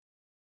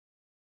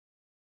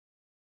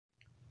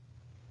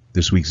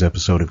This week's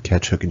episode of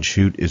Catch, Hook, and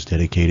Shoot is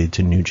dedicated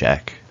to New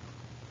Jack.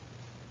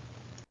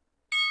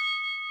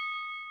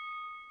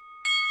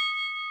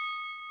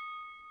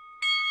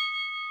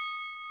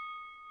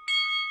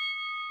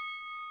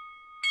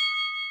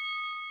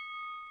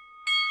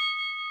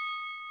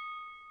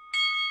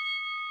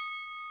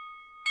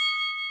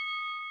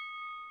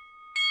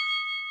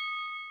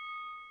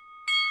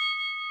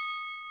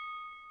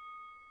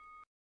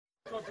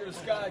 Up to the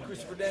sky,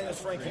 Christopher Daniels,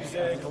 Frankie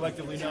Kazarian,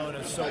 collectively known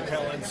as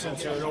SoCal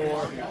Uncensored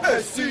or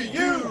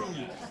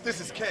SCU!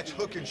 This is Catch,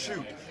 Hook, and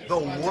Shoot, the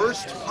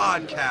worst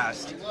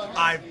podcast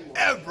I've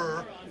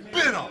ever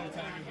been on.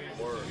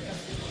 Word.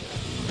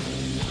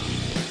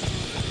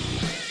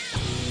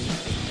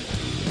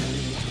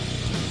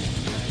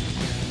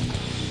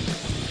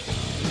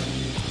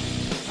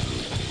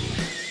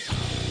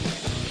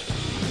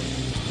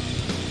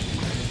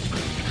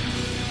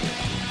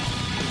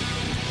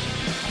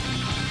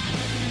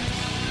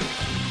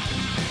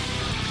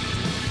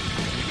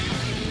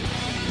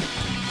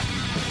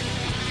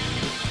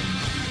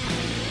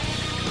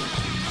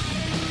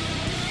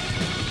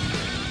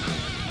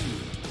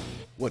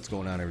 What's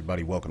going on,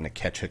 everybody? Welcome to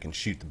Catch, Hook, and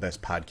Shoot, the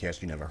best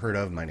podcast you never heard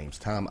of. My name's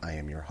Tom. I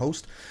am your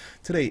host.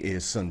 Today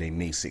is Sunday,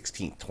 May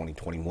 16th,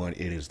 2021.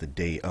 It is the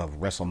day of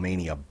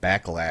WrestleMania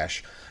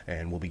Backlash,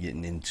 and we'll be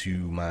getting into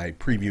my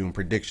preview and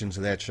predictions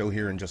of that show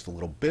here in just a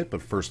little bit.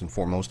 But first and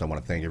foremost, I want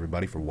to thank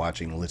everybody for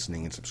watching,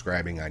 listening, and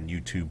subscribing on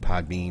YouTube,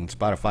 Podbean,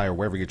 Spotify, or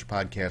wherever you get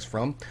your podcasts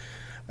from.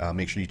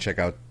 Make sure you check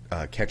out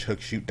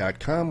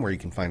catchhookshoot.com, where you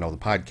can find all the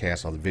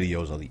podcasts, all the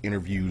videos, all the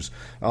interviews,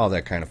 all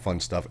that kind of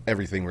fun stuff,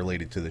 everything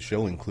related to the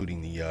show,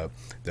 including the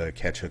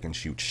Catch, Hook, and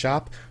Shoot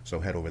shop. So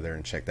head over there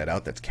and check that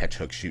out. That's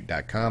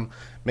catchhookshoot.com.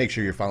 Make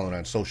sure you're following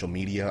on social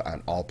media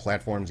on all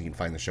platforms. You can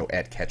find the show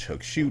at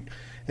catchhookshoot.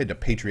 Head to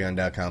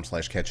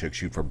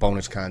patreon.com/catchhookshoot for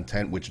bonus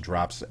content, which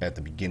drops at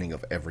the beginning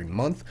of every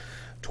month.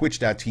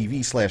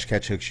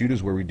 Twitch.tv/catchhookshoot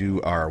is where we do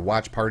our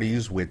watch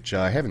parties, which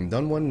I haven't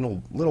done one in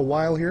a little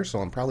while here, so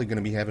I'm probably going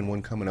to be having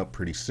one coming up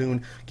pretty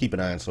soon. Keep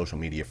an eye on social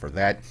media for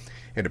that.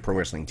 Head to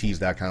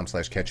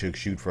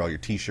prowrestlingtees.com/catchhookshoot for all your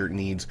t-shirt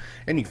needs,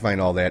 and you can find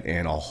all that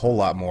and a whole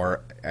lot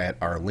more at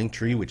our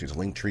Linktree, which is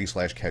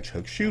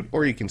linktree/catchhookshoot,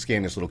 or you can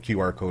scan this little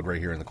QR code right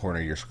here in the corner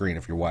of your screen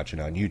if you're watching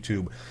on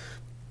YouTube.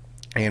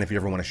 And if you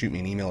ever want to shoot me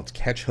an email, it's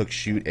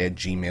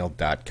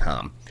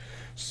catchhookshoot@gmail.com.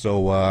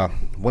 So,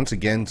 once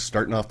again,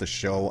 starting off the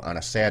show on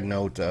a sad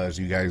note, as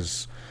you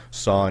guys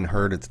saw and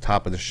heard at the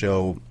top of the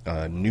show,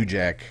 New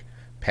Jack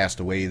passed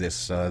away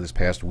this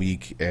past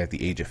week at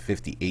the age of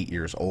 58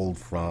 years old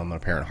from an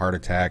apparent heart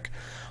attack.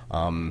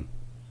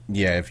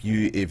 If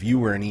you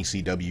were an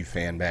ECW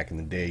fan back in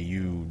the day,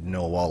 you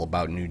know all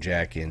about New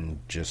Jack and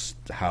just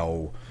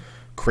how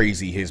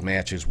crazy his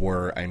matches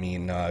were. I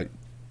mean,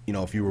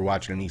 if you were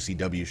watching an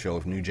ECW show,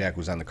 if New Jack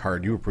was on the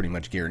card, you were pretty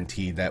much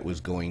guaranteed that was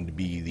going to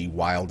be the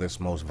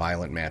wildest, most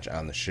violent match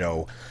on the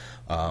show.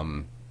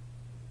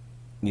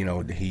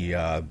 He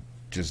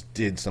just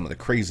did some of the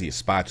craziest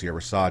spots you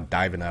ever saw,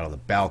 diving out of the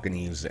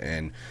balconies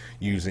and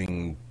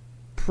using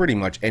pretty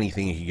much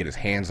anything he could get his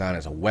hands on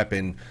as a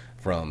weapon,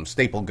 from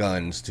staple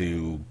guns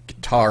to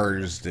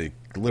guitars to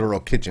literal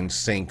kitchen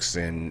sinks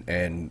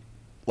and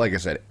like I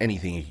said,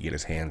 anything he could get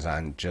his hands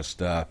on.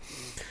 Just,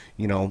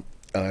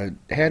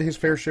 had his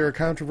fair share of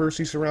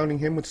controversy surrounding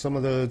him with some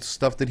of the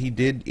stuff that he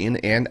did in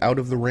and out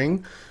of the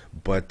ring,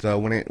 but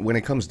when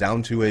it comes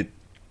down to it,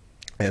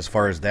 as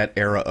far as that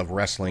era of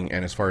wrestling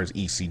and as far as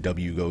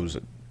ECW goes,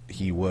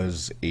 he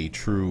was a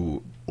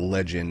true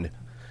legend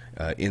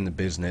in the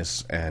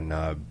business, and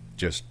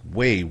just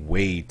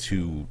way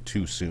too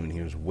soon.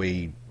 He was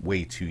way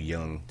too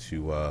young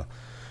to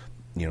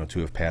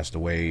have passed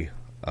away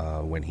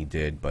when he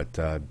did. But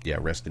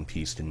rest in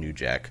peace to New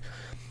Jack.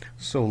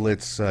 So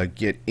let's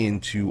get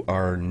into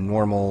our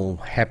normal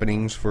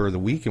happenings for the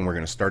week, and we're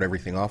going to start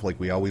everything off like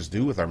we always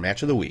do with our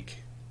match of the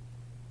week.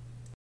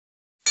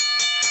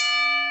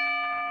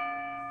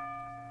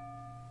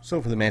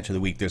 So for the match of the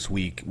week this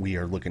week, we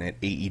are looking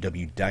at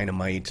AEW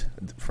Dynamite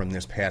from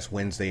this past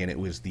Wednesday, and it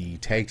was the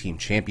Tag Team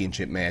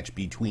Championship match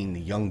between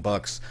the Young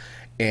Bucks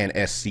and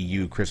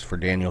SCU, Christopher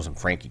Daniels and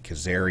Frankie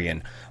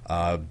Kazarian.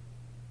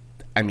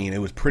 It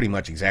was pretty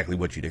much exactly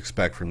what you'd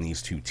expect from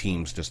these two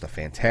teams. Just a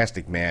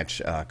fantastic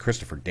match.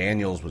 Christopher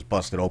Daniels was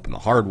busted open the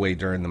hard way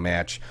during the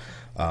match.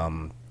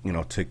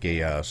 Took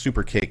a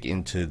super kick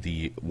into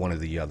one of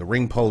the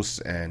ring posts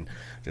and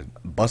just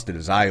busted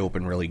his eye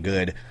open really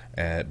good.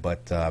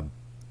 But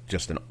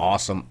just an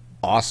awesome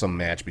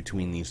match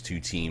between these two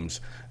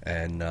teams.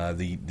 And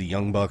the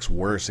Young Bucks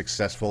were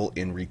successful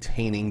in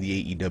retaining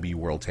the AEW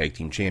World Tag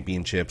Team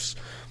Championships.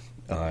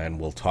 And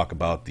we'll talk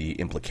about the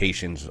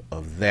implications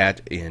of that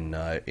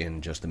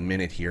in just a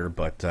minute here.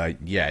 But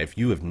if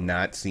you have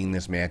not seen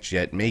this match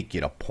yet, make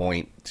it a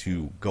point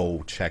to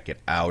go check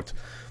it out.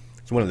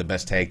 It's one of the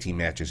best tag team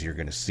matches you're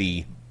going to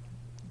see.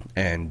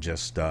 And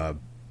just,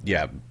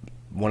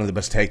 one of the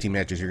best tag team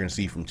matches you're going to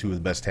see from two of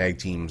the best tag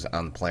teams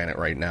on the planet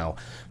right now.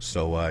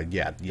 So,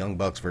 yeah, the Young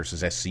Bucks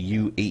versus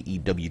SCU,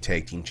 AEW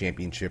Tag Team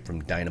Championship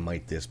from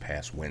Dynamite this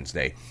past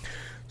Wednesday.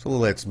 So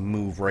let's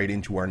move right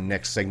into our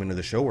next segment of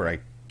the show where I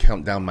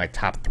count down my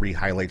top 3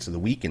 highlights of the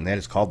week, and that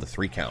is called the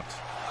 3 Count.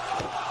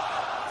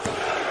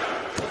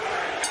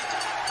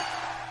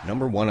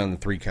 Number 1 on the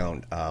 3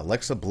 count,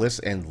 Alexa Bliss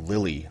and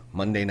Lily,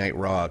 Monday Night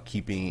Raw,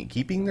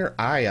 keeping their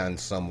eye on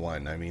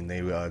someone. I mean,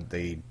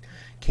 they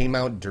came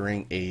out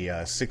during a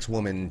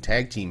 6-woman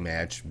tag team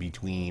match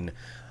between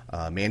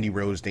Mandy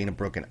Rose, Dana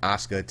Brooke, and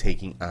Asuka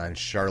taking on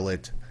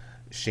Charlotte,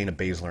 Shayna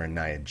Baszler, and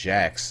Nia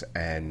Jax.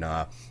 And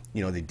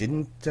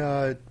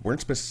they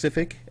weren't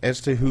specific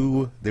as to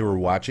who they were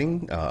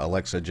watching.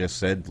 Alexa just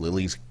said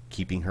Lily's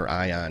keeping her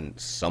eye on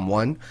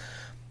someone.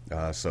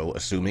 So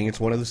assuming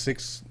it's one of the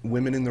 6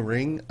 women in the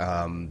ring,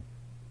 I'm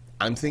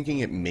thinking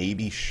it may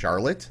be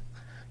Charlotte.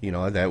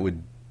 That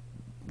would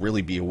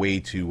really be a way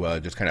to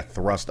just kind of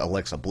thrust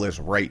Alexa Bliss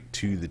right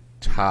to the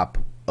top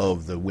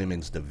of the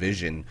women's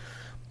division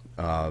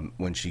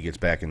when she gets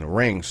back in the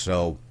ring.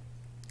 So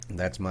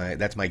that's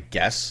my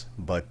guess,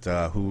 but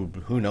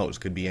who knows?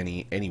 Could be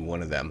any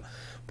one of them.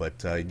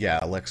 But yeah,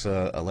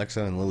 Alexa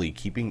and Lily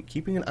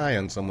keeping an eye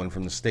on someone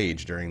from the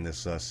stage during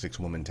this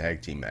 6-woman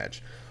tag team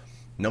match.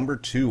 Number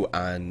 2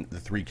 on the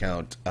 3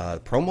 count,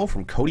 promo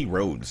from Cody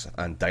Rhodes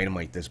on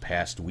Dynamite this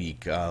past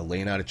week,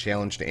 laying out a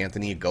challenge to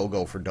Anthony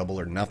Ogogo for Double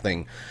or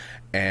Nothing,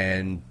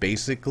 and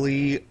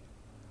basically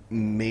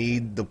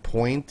made the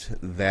point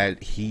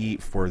that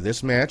for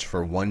this match,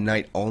 for one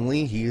night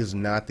only, he is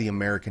not the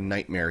American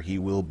Nightmare. He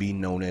will be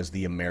known as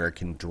the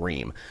American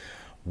Dream,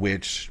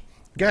 which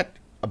got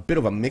a bit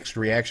of a mixed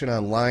reaction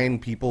online.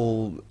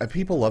 People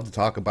love to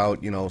talk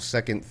about,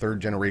 second, third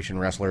generation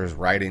wrestlers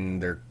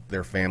riding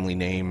their family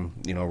name,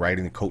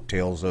 riding the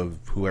coattails of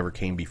whoever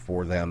came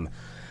before them.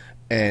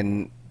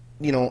 And,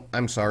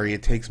 I'm sorry,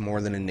 it takes more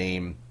than a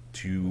name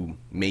to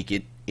make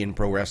it in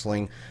pro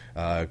wrestling.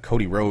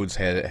 Cody Rhodes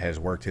has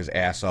worked his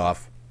ass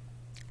off.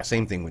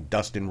 Same thing with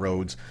Dustin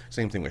Rhodes.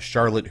 Same thing with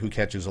Charlotte, who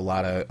catches a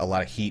lot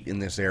of heat in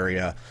this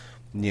area.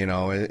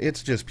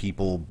 It's just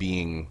people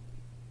being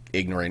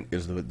ignorant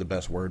is the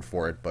best word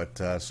for it.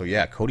 But so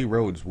yeah, Cody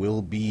Rhodes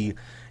will be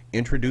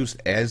introduced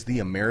as the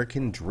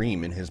American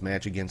Dream in his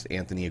match against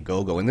Anthony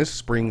Ogogo, and this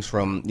springs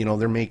from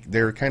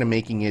they're kind of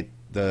making it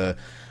the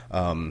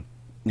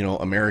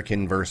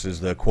American versus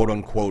the quote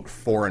unquote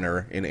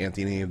foreigner in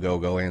Anthony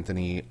Ogogo.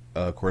 Anthony,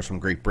 of course, from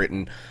Great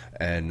Britain,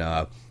 and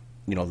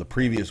the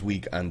previous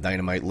week on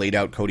Dynamite laid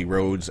out Cody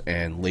Rhodes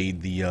and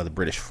laid the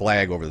British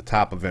flag over the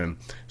top of him.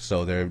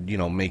 So they're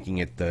making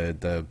it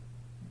the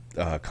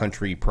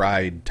country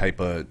pride type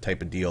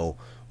of deal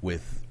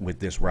with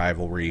this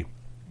rivalry.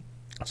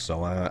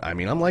 So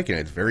I'm liking it.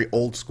 It's very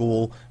old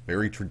school,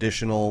 very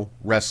traditional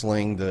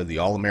wrestling. The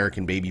all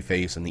American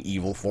babyface and the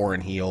evil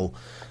foreign heel.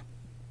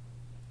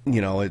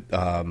 I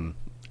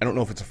don't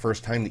know if it's the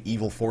first time the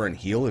evil foreign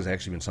heel has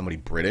actually been somebody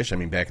British. I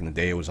mean, back in the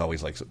day, it was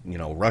always like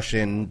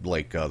Russian,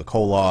 like the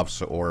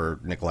Koloffs or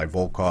Nikolai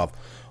Volkov,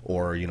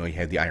 or you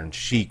had the Iron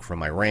Sheik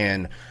from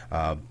Iran.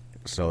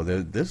 So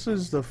this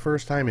is the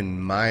first time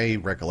in my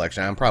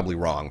recollection, I'm probably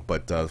wrong,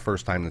 but the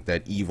first time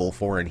that evil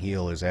foreign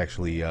heel is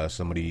actually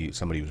somebody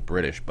who's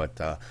British. But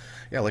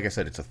yeah, like I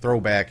said, it's a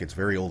throwback. It's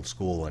very old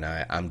school, and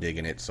I'm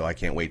digging it. So I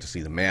can't wait to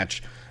see the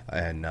match.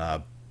 And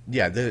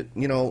yeah,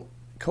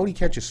 Cody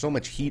catches so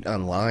much heat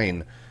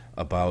online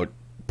about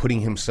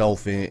putting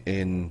himself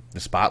in the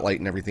spotlight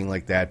and everything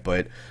like that.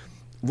 But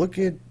look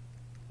at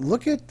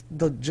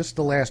the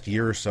last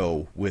year or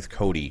so with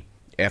Cody.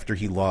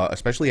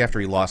 Especially after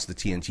he lost the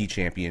TNT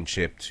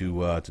Championship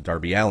to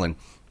Darby Allin,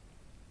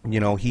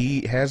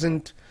 he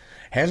hasn't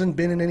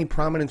been in any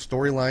prominent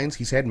storylines.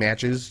 He's had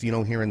matches,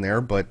 here and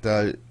there, but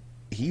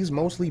he's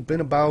mostly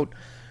been about,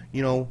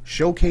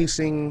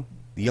 showcasing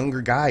the younger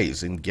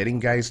guys and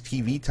getting guys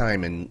TV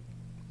time and,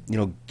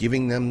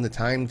 giving them the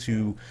time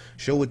to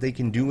show what they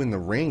can do in the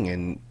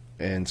ring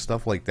and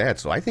stuff like that.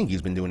 So I think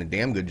he's been doing a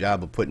damn good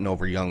job of putting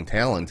over young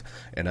talent,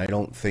 and I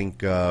don't think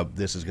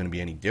this is going to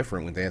be any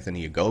different with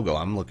Anthony Ogogo.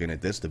 I'm looking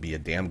at this to be a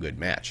damn good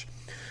match.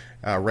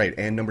 Right,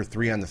 and number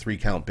 3 on the 3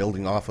 count,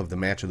 building off of the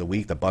match of the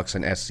week, the Bucks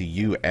and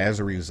SCU. As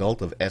a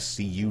result of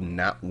SCU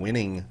not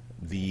winning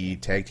the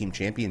tag team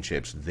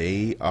championships,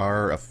 they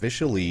are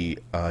officially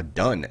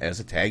done as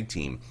a tag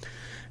team.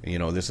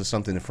 This is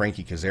something that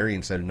Frankie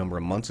Kazarian said a number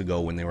of months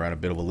ago when they were on a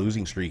bit of a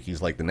losing streak. He's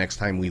like, the next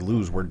time we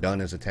lose, we're done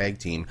as a tag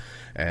team.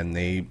 And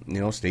they,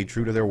 stayed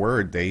true to their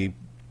word. They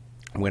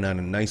went on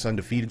a nice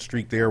undefeated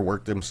streak there,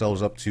 worked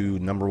themselves up to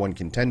number 1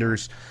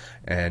 contenders,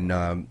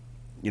 and,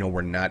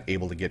 were not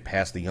able to get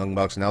past the Young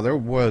Bucks. Now, there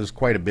was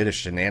quite a bit of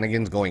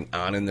shenanigans going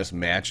on in this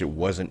match. It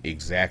wasn't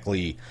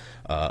exactly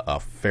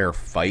a fair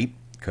fight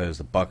because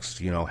the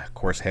Bucks, of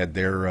course, had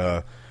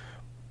their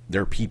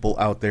people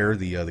out there,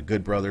 the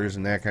Good Brothers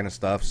and that kind of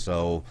stuff.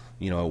 So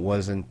it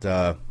wasn't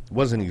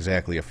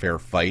exactly a fair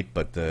fight.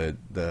 But the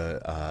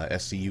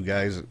SCU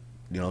guys,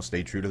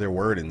 stayed true to their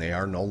word, and they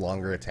are no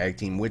longer a tag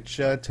team, which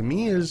to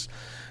me is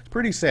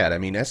pretty sad. I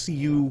mean,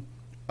 SCU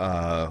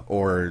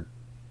or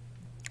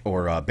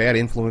bad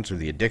influence or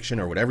the addiction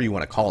or whatever you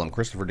want to call them.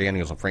 Christopher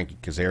Daniels and Frankie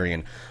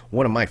Kazarian,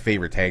 one of my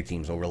favorite tag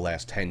teams over the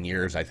last 10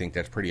 years. I think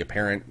that's pretty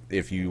apparent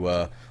if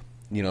you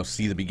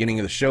see the beginning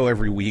of the show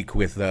every week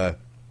with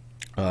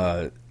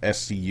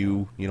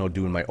SCU,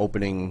 doing my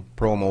opening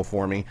promo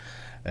for me.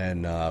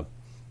 And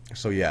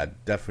so yeah,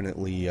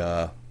 definitely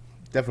a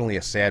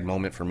sad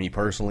moment for me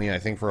personally. I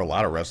think for a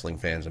lot of wrestling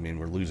fans. I mean,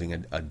 we're losing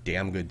a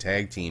damn good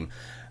tag team,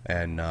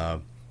 and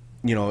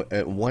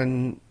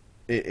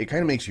it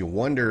kind of makes you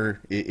wonder,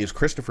 is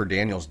Christopher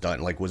Daniels done?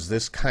 Like, was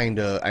this kind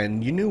of,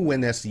 and you knew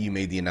when SCU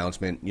made the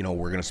announcement,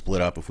 we're going to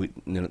split up if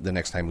the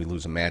next time we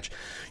lose a match,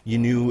 you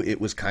knew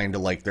it was kind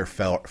of like their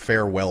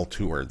farewell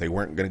tour. They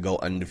weren't going to go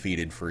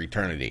undefeated for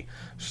eternity.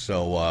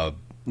 So,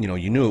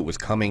 you knew it was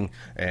coming,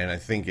 and I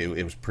think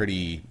it was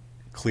pretty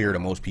clear to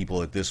most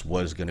people that this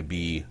was going to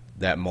be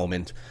that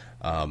moment.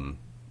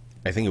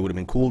 I think it would have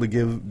been cool to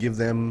give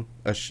them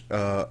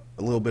a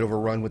little bit of a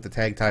run with the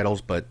tag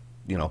titles, but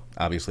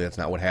obviously that's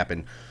not what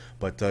happened.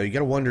 But you got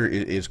to wonder,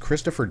 is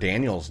Christopher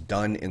Daniels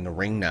done in the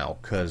ring now?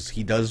 Because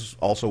he does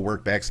also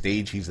work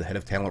backstage. He's the head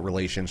of talent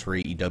relations for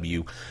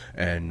AEW,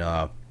 and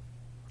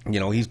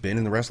he's been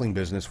in the wrestling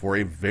business for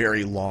a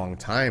very long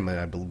time,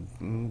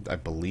 and I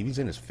believe he's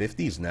in his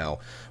 50s now.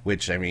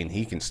 Which, I mean,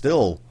 he can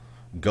still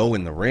go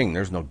in the ring.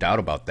 There's no doubt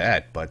about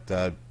that. But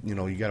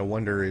you got to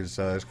wonder, is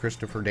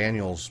Christopher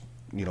Daniels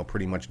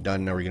pretty much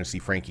done? Are we going to see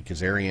Frankie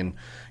Kazarian,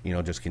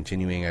 just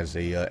continuing as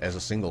a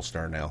single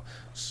star now?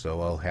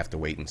 So I'll have to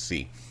wait and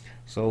see.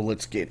 So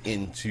let's get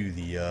into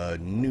the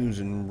news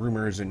and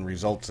rumors and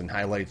results and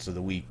highlights of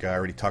the week. I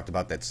already talked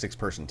about that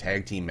 6-person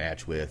tag team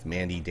match with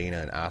Mandy, Dana,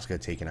 and Asuka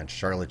taking on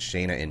Charlotte,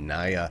 Shayna, and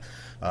Nia.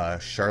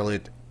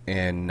 Charlotte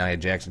and Nia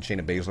Jax and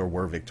Shayna Baszler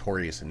were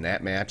victorious in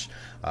that match,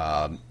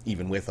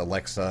 even with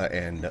Alexa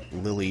and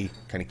Lily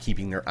kind of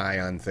keeping their eye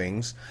on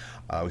things.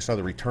 We saw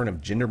the return of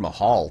Jinder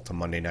Mahal to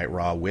Monday Night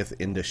Raw with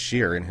Indus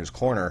Sher in his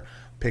corner.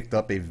 Picked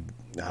up a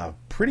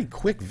pretty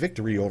quick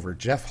victory over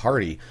Jeff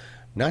Hardy.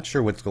 Not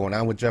sure what's going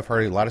on with Jeff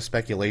Hardy. A lot of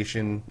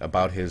speculation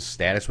about his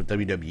status with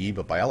WWE,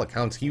 but by all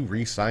accounts, he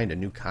re-signed a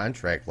new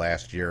contract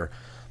last year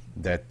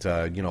that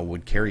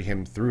would carry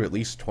him through at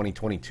least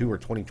 2022 or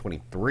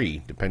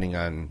 2023, depending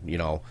on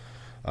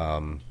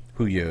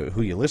who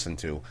you listen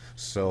to.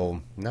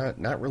 So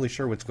not really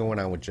sure what's going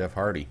on with Jeff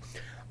Hardy.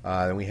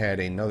 Then we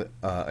had an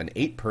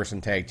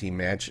 8-person tag team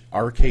match.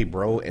 RK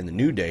Bro and the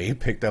New Day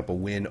picked up a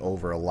win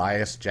over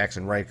Elias,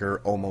 Jackson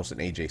Ryker, Omos, and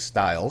AJ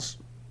Styles.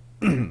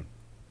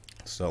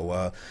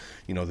 So,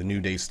 the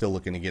New Day still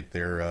looking to get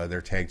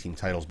their tag team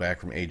titles back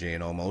from AJ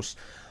and Omos.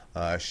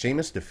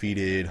 Sheamus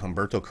defeated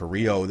Humberto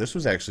Carrillo. This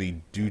was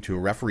actually due to a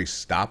referee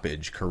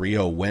stoppage.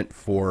 Carrillo went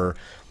for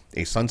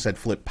a sunset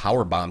flip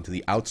powerbomb to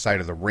the outside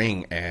of the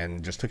ring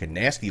and just took a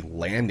nasty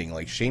landing.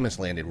 Like, Sheamus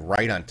landed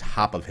right on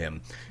top of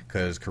him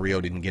because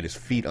Carrillo didn't get his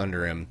feet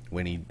under him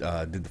when he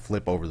did the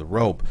flip over the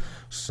rope.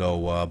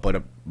 So,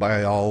 but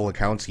by all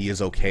accounts, he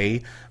is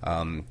okay.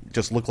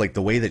 Just looked like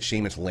the way that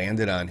Sheamus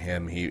landed on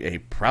him, he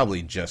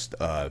probably just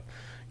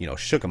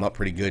shook him up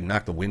pretty good,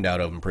 knocked the wind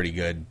out of him pretty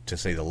good, to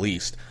say the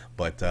least.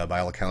 But by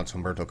all accounts,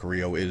 Humberto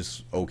Carrillo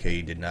is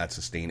okay, did not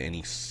sustain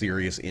any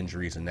serious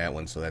injuries in that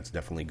one, so that's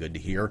definitely good to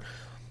hear.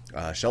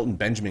 Shelton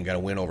Benjamin got a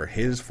win over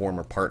his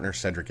former partner,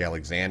 Cedric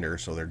Alexander,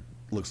 so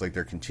looks like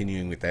they're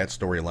continuing with that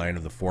storyline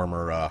of the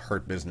former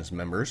Hurt Business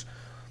members.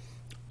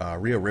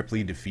 Rhea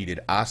Ripley defeated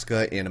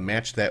Asuka in a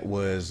match that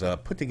was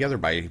put together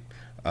by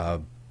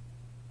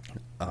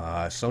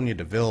Sonya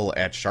Deville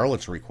at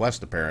Charlotte's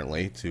request,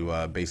 apparently,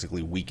 to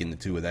basically weaken the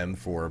two of them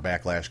for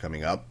Backlash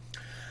coming up.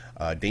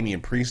 Damian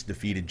Priest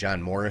defeated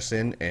John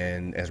Morrison,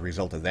 and as a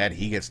result of that,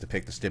 he gets to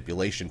pick the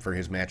stipulation for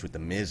his match with The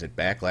Miz at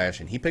Backlash,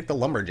 and he picked the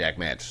lumberjack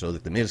match so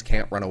that The Miz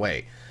can't run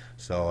away.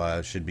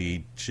 So should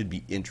be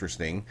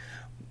interesting.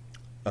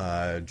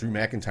 Drew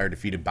McIntyre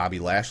defeated Bobby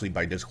Lashley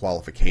by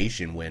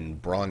disqualification when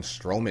Braun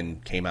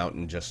Strowman came out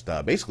and just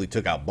basically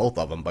took out both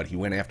of them, but he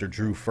went after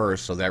Drew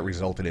first, so that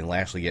resulted in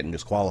Lashley getting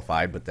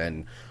disqualified, but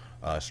then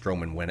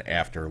Strowman went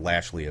after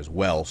Lashley as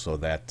well, so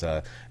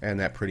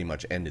that pretty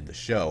much ended the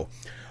show.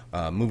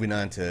 Moving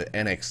on to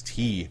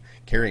NXT,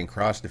 Karrion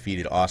Kross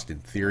defeated Austin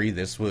Theory.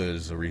 This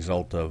was a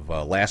result of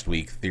last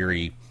week,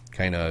 Theory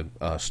kind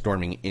of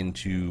storming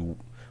into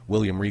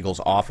William Regal's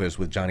office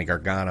with Johnny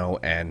Gargano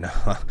and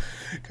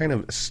kind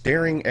of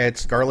staring at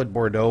Scarlett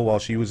Bordeaux while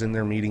she was in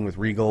their meeting with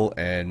Regal.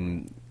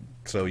 And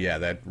so, yeah,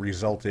 that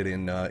resulted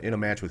in a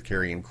match with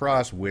Karrion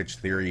Kross, which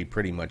Theory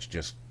pretty much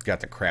just got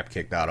the crap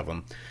kicked out of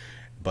him.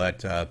 But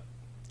the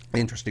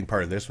interesting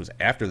part of this was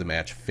after the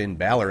match, Finn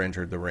Balor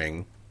entered the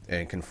ring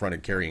and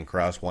confronted Karrion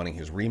Kross wanting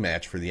his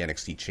rematch for the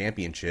NXT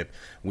Championship.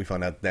 We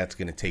found out that's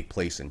going to take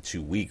place in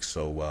 2 weeks,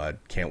 so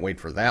can't wait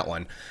for that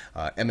one.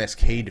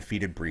 MSK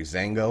defeated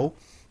Breezango.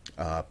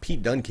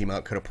 Pete Dunne came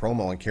out, cut a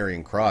promo on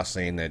Karrion Kross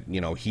saying that,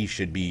 he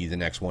should be the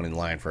next one in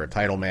line for a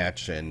title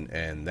match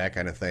and that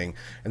kind of thing,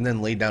 and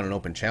then laid down an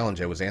open challenge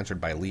that was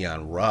answered by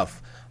Leon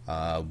Ruff.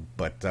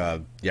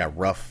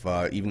 Ruff,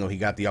 even though he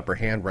got the upper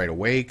hand right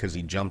away because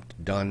he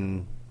jumped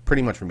Dunne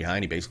pretty much from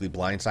behind. He basically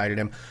blindsided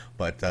him,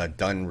 but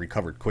Dunn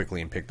recovered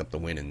quickly and picked up the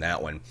win in that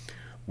one.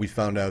 We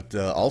found out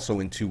also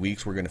in 2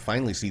 weeks we're going to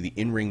finally see the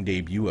in-ring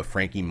debut of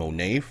Frankie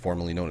Monet,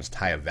 formerly known as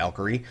Taya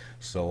Valkyrie.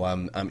 So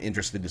I'm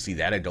interested to see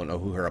that. I don't know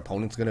who her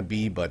opponent's going to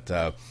be, but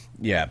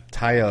yeah,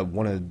 Taya,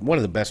 one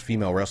of the best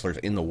female wrestlers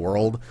in the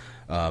world,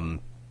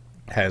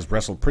 has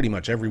wrestled pretty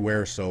much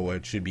everywhere. So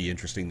it should be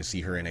interesting to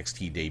see her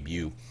NXT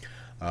debut.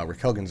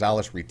 Raquel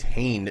Gonzalez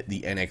retained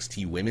the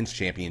NXT Women's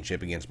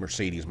Championship against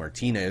Mercedes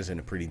Martinez in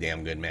a pretty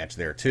damn good match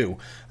there too.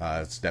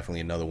 It's definitely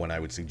another one I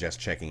would suggest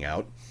checking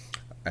out.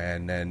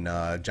 And then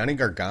Johnny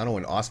Gargano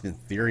and Austin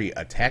Theory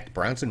attacked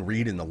Bronson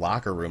Reed in the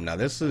locker room. Now,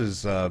 this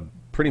is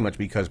pretty much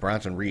because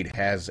Bronson Reed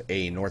has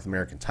a North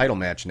American title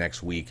match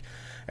next week,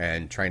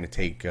 and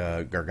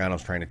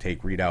Gargano's trying to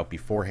take Reed out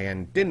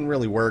beforehand. Didn't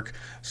really work,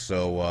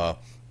 so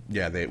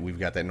yeah, we've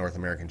got that North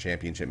American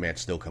Championship match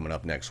still coming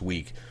up next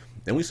week.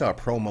 Then we saw a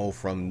promo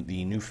from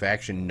the new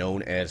faction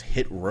known as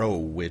Hit Row,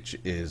 which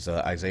is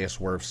Isaiah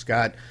Swerve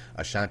Scott,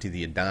 Ashanti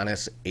the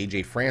Adonis,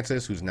 AJ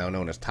Francis, who's now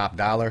known as Top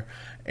Dollar,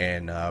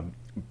 and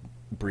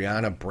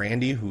Brianna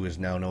Brandy, who is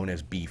now known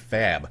as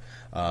B-Fab.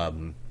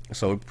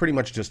 So pretty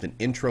much just an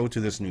intro to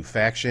this new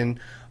faction.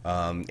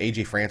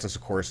 AJ Francis,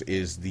 of course,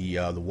 is the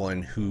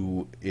one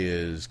who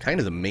is kind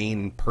of the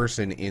main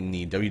person in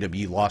the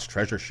WWE Lost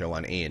Treasure show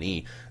on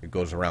A&E. It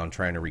goes around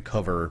trying to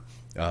recover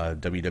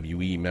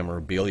WWE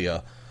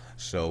memorabilia.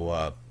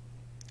 So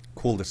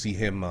cool to see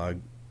him,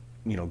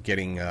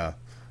 getting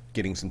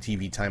some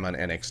TV time on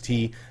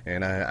NXT,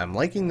 and I'm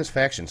liking this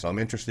faction, so I'm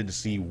interested to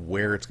see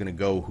where it's going to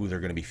go, who they're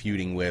going to be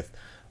feuding with,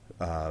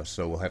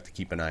 so we'll have to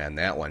keep an eye on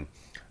that one.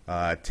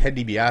 Ted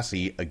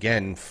DiBiase,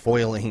 again,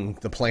 foiling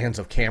the plans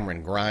of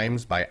Cameron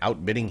Grimes by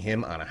outbidding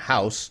him on a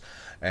house,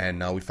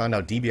 and we found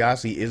out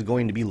DiBiase is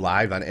going to be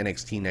live on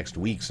NXT next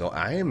week, so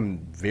I am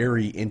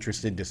very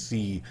interested to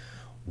see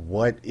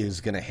what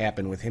is going to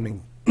happen with him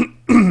and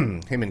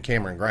him and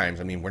Cameron Grimes.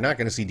 I mean, we're not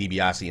going to see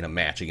DiBiase in a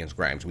match against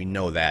Grimes. We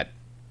know that.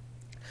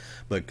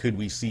 But could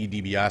we see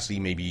DiBiase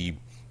maybe,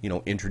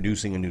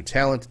 introducing a new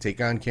talent to take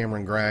on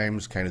Cameron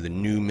Grimes, kind of the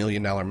new $1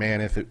 Million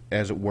Man,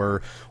 as it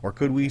were? Or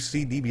could we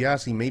see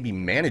DiBiase maybe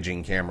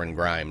managing Cameron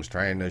Grimes,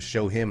 trying to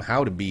show him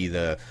how to be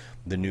the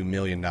new $1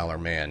 Million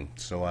Man?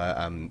 So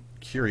I'm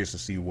curious to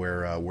see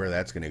where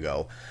that's going to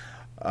go.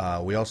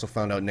 We also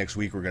found out next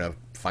week we're going to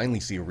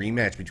finally see a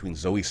rematch between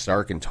Zoe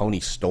Stark and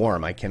Toni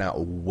Storm. I cannot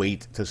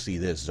wait to see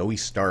this. Zoe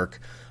Stark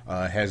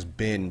has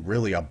been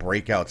really a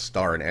breakout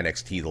star in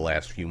NXT the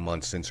last few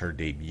months since her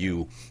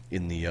debut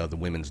in the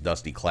Women's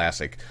Dusty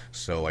Classic.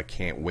 So I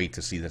can't wait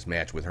to see this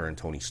match with her and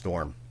Toni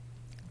Storm.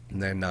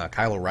 And then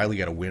Kyle O'Reilly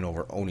got a win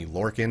over Oney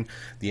Lorcan.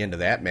 The end of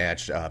that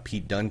match,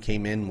 Pete Dunne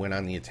came in, went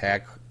on the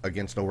attack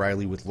against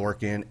O'Reilly with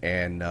Lorcan,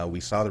 and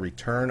we saw the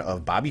return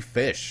of Bobby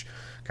Fish.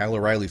 Kyle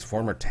O'Reilly's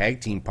former tag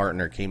team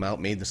partner came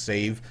out, made the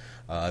save.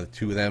 The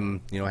two of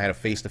them, had a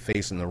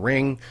face-to-face in the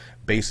ring,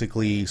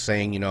 basically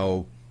saying,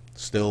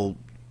 still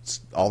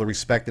all the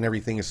respect and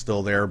everything is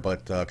still there,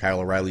 but Kyle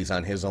O'Reilly's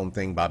on his own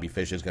thing. Bobby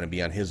Fish is going to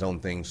be on his own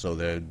thing. So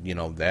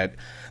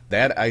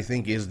that I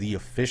think is the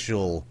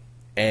official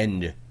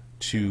end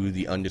to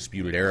the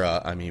Undisputed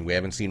Era. I mean, we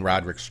haven't seen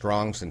Roderick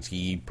Strong since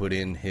he put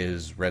in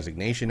his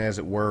resignation, as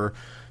it were.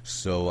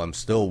 So I'm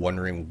still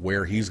wondering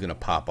where he's going to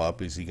pop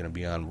up. Is he going to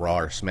be on Raw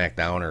or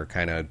SmackDown, or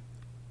kind of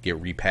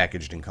get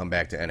repackaged and come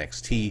back to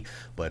NXT?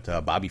 But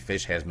Bobby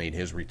Fish has made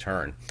his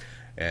return.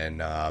 And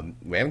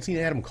we haven't seen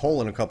Adam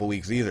Cole in a couple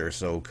weeks either.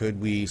 So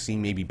could we see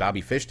maybe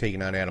Bobby Fish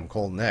taking on Adam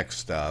Cole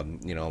next?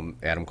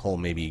 Adam Cole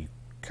maybe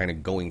kind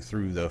of going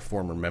through the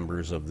former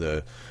members of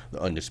the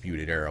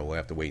Undisputed Era. We'll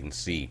have to wait and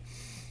see.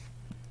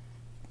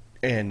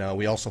 And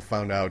we also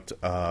found out,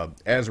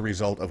 as a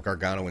result of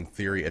Gargano and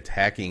Theory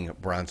attacking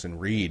Bronson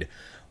Reed,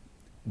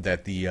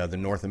 that the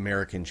North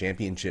American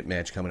Championship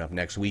match coming up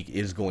next week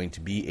is going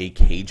to be a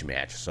cage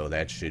match. So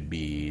that should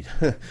be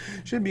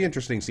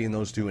interesting, seeing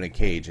those two in a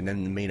cage. And then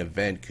in the main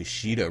event,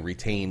 Kushida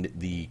retained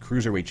the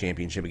Cruiserweight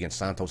Championship against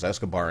Santos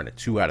Escobar in a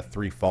 2 out of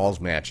 3 falls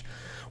match,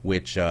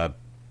 which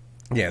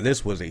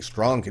this was a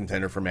strong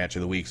contender for Match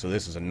of the Week, so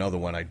this is another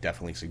one I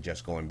definitely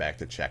suggest going back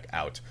to check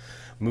out.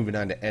 Moving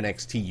on to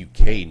NXT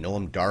UK,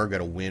 Noam Dar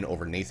got a win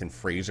over Nathan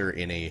Fraser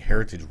in a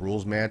Heritage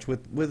Rules match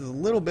with a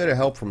little bit of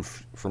help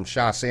from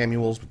Shaw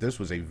Samuels, but this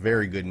was a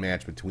very good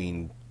match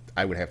between,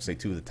 I would have to say,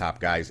 two of the top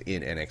guys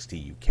in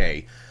NXT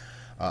UK.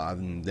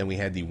 Then we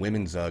had the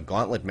women's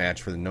gauntlet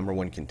match for the number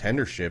 1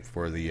 contendership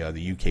for the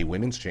UK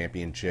Women's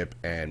Championship,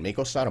 and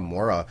Meiko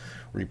Satomura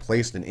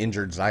replaced an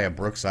injured Xia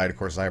Brookside. Of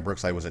course, Xia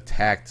Brookside was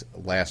attacked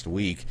last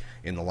week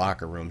in the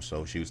locker room,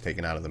 so she was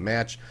taken out of the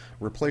match,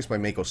 replaced by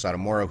Meiko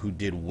Satomura, who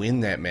did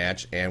win that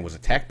match and was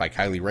attacked by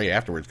Kylie Ray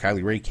afterwards.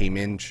 Kylie Ray came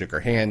in, shook her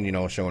hand,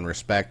 showing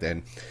respect,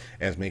 and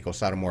as Meiko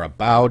Satomura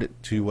bowed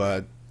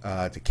to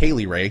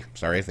Kaylee Ray,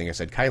 sorry, I think I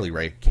said Kylie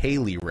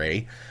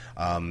Ray,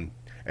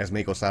 as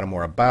Meiko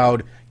Satomura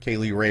bowed,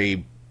 Kaylee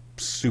Ray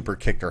super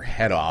kicked her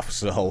head off,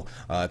 so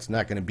it's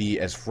not going to be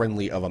as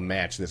friendly of a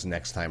match this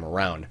next time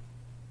around.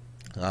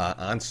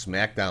 On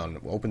SmackDown,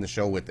 opened the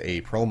show with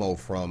a promo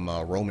from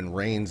Roman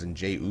Reigns and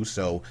Jey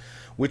Uso,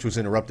 which was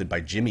interrupted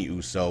by Jimmy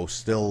Uso,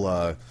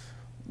 still,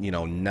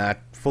 not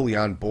fully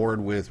on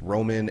board with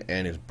Roman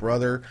and his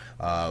brother.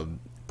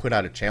 Put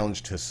out a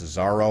challenge to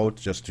Cesaro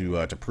just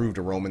to prove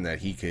to Roman that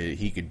he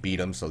could beat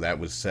him. So that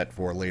was set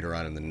for later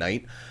on in the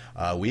night.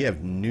 We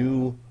have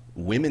new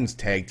women's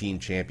tag team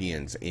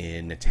champions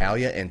in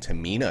Natalya and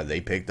Tamina.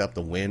 They picked up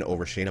the win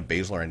over Shayna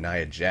Baszler and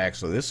Nia Jax.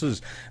 So this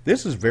is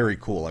very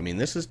cool. I mean,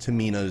 this is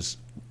Tamina's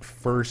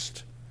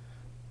first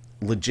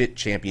legit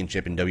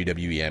championship in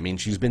WWE. I mean,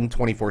 she's been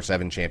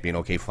 24/7 champion.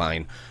 Okay,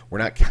 fine. We're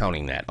not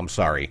counting that. I'm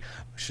sorry.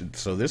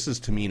 So this is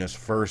Tamina's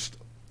first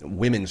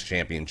women's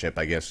championship,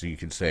 I guess you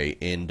could say,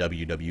 in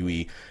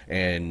WWE,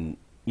 and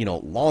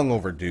long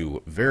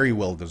overdue, very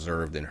well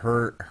deserved. And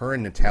her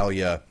and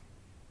Natalya,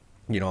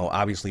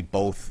 obviously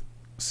both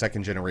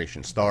second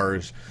generation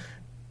stars,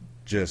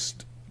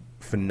 just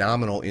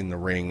phenomenal in the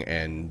ring,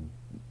 and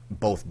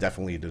both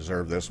definitely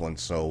deserve this one.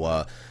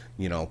 So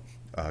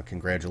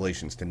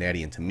congratulations to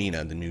Natty and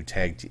Tamina, the new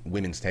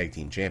women's tag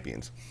team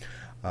champions.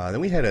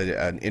 Then we had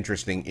an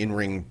interesting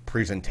in-ring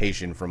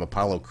presentation from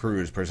Apollo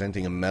Crews,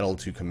 presenting a medal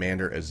to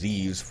Commander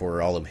Aziz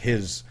for all of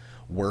his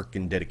work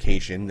and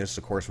dedication. This,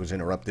 of course, was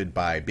interrupted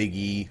by Big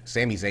E,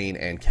 Sami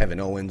Zayn, and Kevin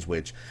Owens,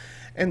 which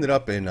ended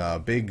up in a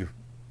big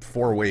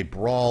four-way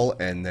brawl,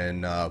 and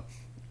then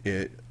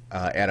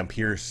Adam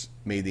Pearce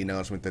made the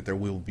announcement that there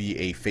will be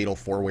a fatal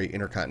four-way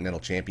Intercontinental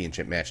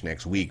Championship match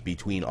next week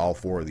between all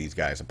four of these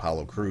guys: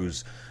 Apollo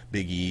Crews,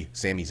 Big E,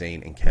 Sami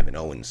Zayn, and Kevin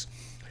Owens.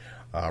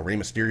 Rey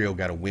Mysterio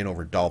got a win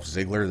over Dolph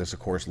Ziggler. This, of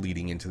course,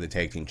 leading into the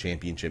Tag Team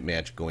Championship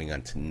match going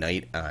on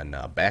tonight on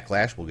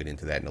Backlash. We'll get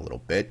into that in a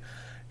little bit.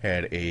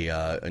 Had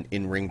an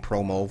in-ring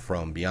promo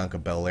from Bianca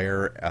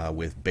Belair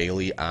with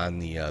Bayley on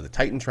the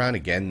Titantron.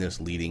 Again,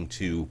 this leading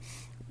to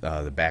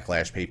the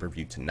Backlash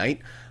pay-per-view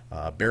tonight.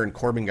 Baron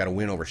Corbin got a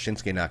win over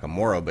Shinsuke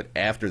Nakamura, but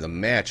after the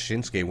match,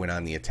 Shinsuke went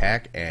on the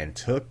attack and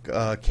took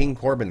King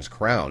Corbin's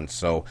crown.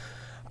 So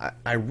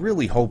I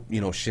really hope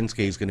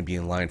Shinsuke is going to be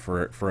in line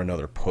for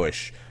another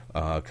push,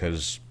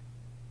 because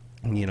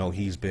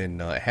he's been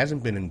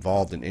hasn't been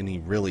involved in any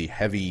really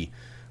heavy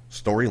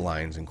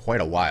storylines in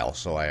quite a while.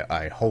 So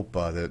I hope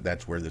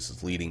that's where this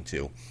is leading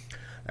to.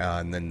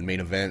 And then the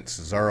main event,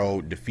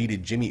 Cesaro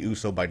defeated Jimmy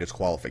Uso by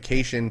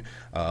disqualification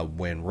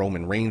when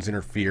Roman Reigns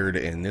interfered,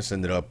 and this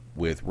ended up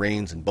with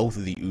Reigns and both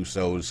of the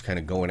Usos kind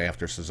of going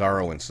after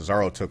Cesaro, and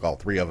Cesaro took all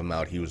three of them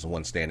out. He was the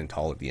one standing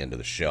tall at the end of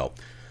the show.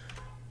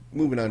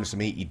 Moving on to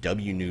some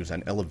AEW news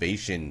on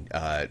Elevation,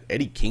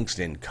 Eddie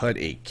Kingston cut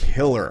a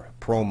killer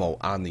promo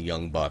on the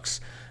Young Bucks.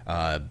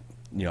 I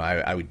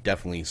would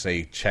definitely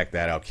say check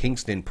that out.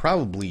 Kingston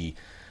probably,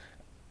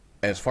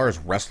 as far as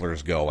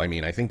wrestlers go, I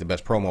mean, I think the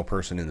best promo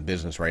person in the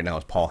business right now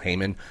is Paul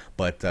Heyman,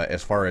 but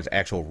as far as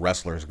actual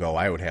wrestlers go,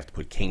 I would have to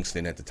put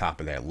Kingston at the top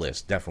of that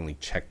list. Definitely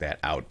check that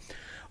out.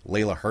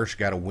 Layla Hirsch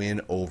got a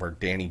win over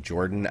Danny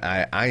Jordan.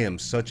 I am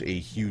such a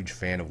huge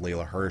fan of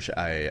Layla Hirsch.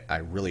 I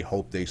really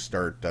hope they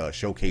start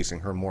showcasing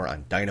her more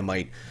on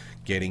Dynamite,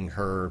 getting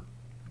her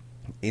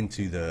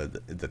into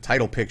the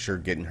title picture,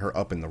 getting her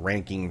up in the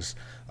rankings.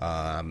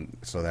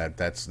 So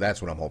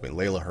that's what I'm hoping.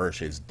 Layla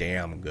Hirsch is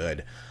damn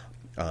good.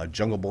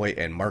 Jungle Boy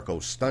and Marco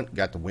Stunt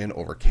got the win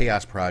over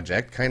Chaos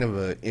Project. Kind of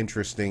an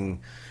interesting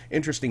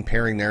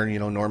pairing there.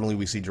 Normally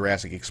we see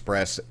Jurassic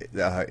Express,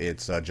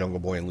 it's Jungle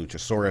Boy and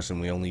Luchasaurus,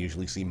 and we only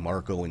usually see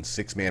Marco in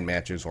six-man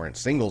matches or in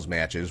singles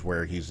matches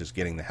where he's just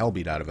getting the hell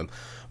beat out of him.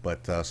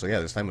 But this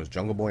time it was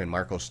Jungle Boy and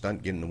Marco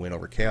Stunt getting the win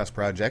over Chaos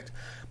Project.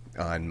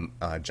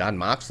 Jon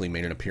Moxley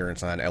made an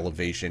appearance on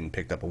Elevation,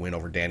 picked up a win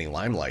over Danny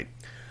Limelight.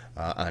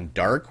 On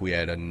Dark, we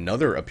had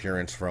another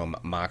appearance from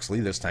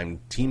Moxley, this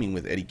time teaming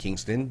with Eddie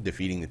Kingston,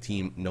 defeating the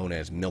team known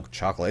as Milk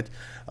Chocolate.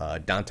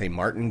 Dante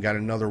Martin got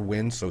another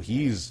win, so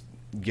he's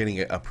getting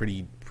a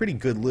pretty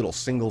good little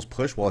singles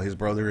push while his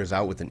brother is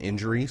out with an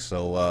injury.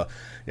 So,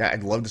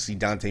 I'd love to see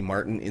Dante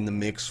Martin in the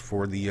mix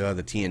for the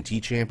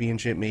TNT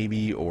Championship,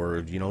 maybe,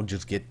 or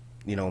just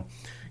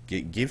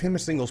give him a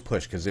singles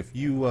push. Because if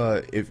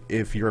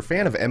you're a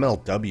fan of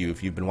MLW,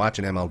 if you've been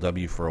watching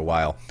MLW for a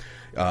while,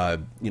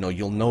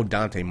 you'll know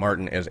Dante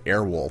Martin as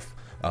Airwolf,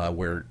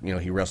 where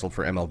he wrestled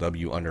for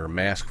MLW under a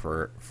mask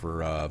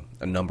for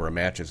a number of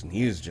matches, and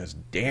he is just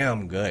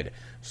damn good.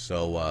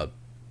 So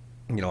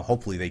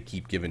hopefully they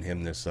keep giving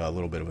him this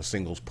little bit of a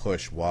singles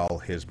push while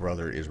his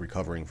brother is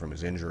recovering from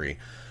his injury.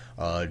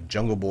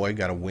 Jungle Boy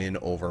got a win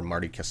over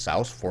Marty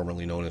Casaus,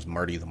 formerly known as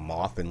Marty the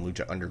Moth in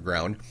Lucha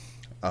Underground.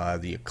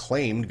 The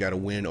Acclaimed got a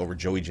win over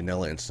Joey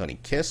Janela and Sonny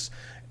Kiss,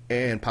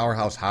 and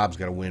Powerhouse Hobbs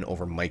got a win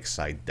over Mike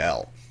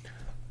Seidel.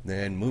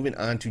 Then moving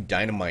on to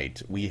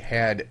Dynamite, we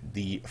had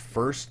the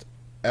first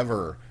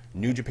ever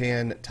New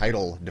Japan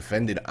title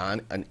defended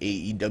on an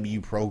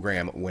AEW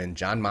program when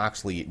Jon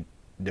Moxley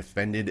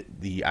defended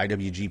the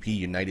IWGP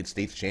United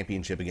States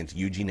Championship against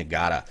Yuji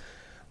Nagata.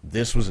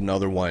 This was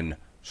another one,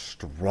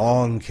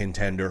 strong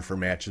contender for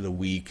match of the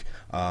week.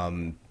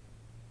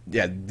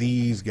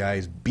 These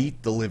guys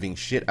beat the living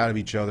shit out of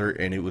each other,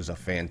 and it was a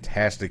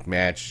fantastic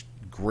match.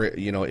 great.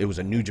 It was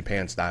a New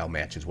Japan style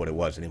match is what it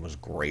was, and it was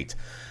great.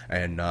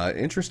 And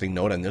interesting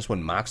note on this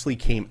one, Moxley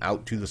came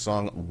out to the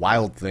song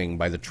Wild Thing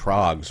by the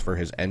Trogs for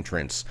his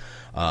entrance.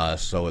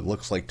 So it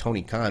looks like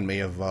Tony Khan may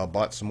have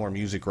bought some more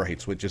music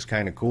rights, which is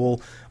kind of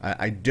cool.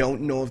 I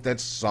don't know if that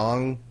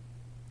song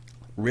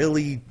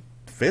really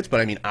fits,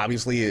 but I mean,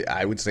 obviously,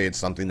 I would say it's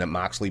something that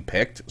Moxley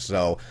picked.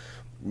 So,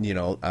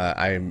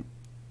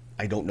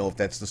 I don't know if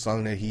that's the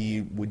song that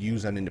he would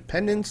use on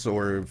Independence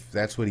or if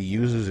that's what he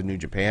uses in New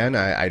Japan.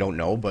 I don't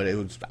know, but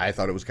I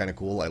thought it was kind of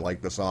cool. I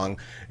like the song.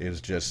 It was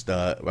just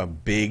a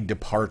big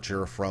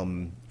departure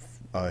from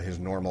his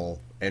normal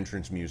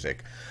entrance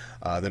music.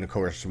 Then, of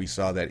course, we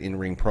saw that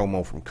in-ring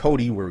promo from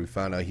Cody where we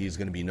found out he's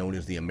going to be known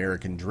as the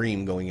American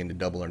Dream going into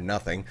Double or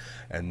Nothing.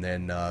 And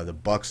then the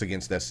Bucks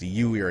against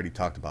SCU, we already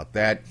talked about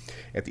that.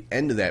 At the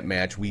end of that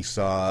match, we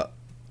saw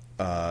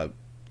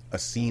a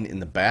scene in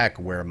the back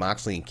where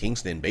Moxley and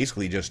Kingston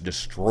basically just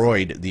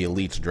destroyed the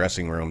Elite's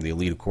dressing room. The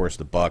Elite, of course,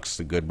 the Bucks,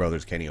 the Good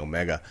Brothers, Kenny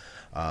Omega.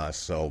 I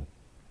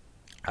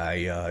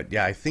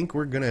think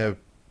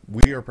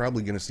we are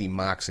probably gonna see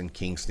Mox and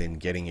Kingston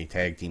getting a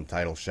tag team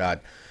title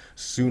shot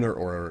sooner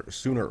or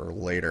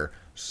later.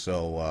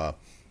 So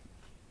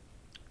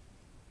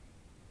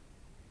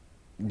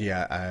you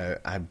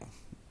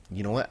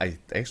know what? I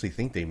actually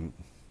think they.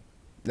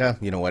 Yeah,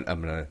 you know what?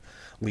 I'm gonna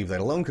leave that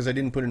alone because I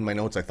didn't put it in my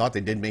notes. I thought they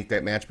did make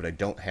that match, but I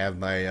don't have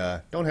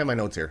my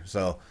notes here,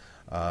 so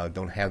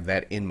don't have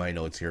that in my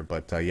notes here.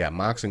 But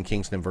Mox and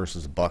Kingston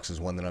versus the Bucks is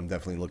one that I'm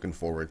definitely looking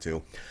forward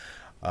to.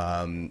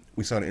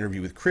 We saw an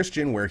interview with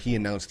Christian where he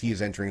announced he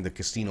is entering the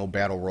Casino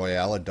Battle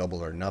Royale at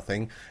Double or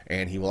Nothing,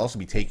 and he will also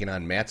be taking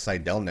on Matt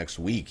Sydal next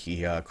week.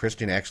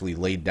 Christian actually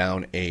laid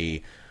down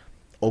a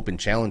open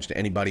challenge to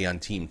anybody on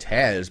Team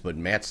Taz, but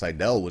Matt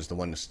Sydal was the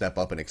one to step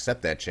up and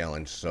accept that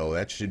challenge, so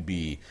that should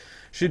be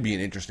an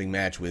interesting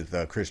match with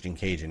Christian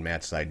Cage and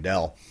Matt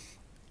Sydal.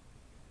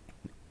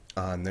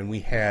 Then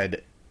we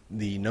had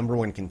the number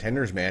one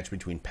contenders match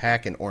between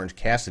Pac and Orange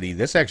Cassidy.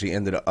 This actually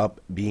ended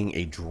up being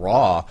a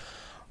draw.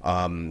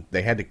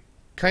 They had to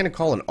kind of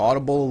call an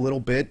audible a little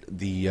bit.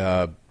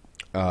 The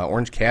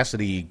Orange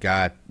Cassidy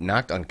got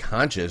knocked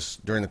unconscious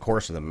during the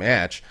course of the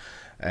match,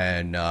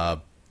 and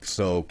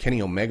so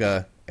Kenny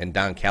Omega and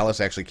Don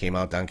Callis actually came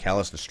out. Don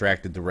Callis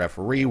distracted the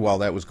referee. While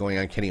that was going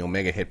on, Kenny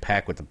Omega hit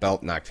Pac with the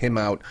belt, knocked him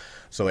out.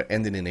 So it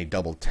ended in a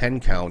double 10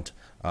 count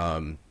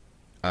on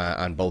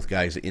both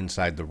guys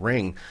inside the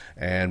ring.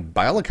 And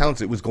by all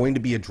accounts, it was going to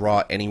be a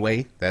draw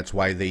anyway. That's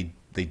why they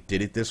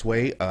did it this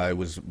way. It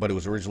was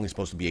originally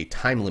supposed to be a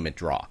time limit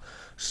draw.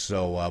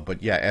 So,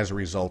 as a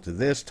result of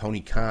this,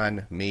 Tony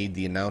Khan made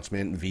the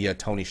announcement via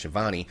Tony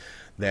Schiavone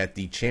that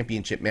the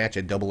championship match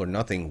at Double or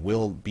Nothing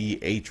will be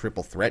a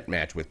triple threat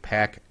match with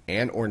Pac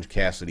and Orange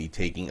Cassidy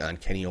taking on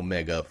Kenny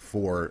Omega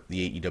for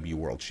the AEW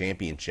World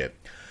Championship.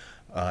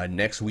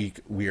 Next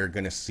week, we are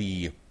going to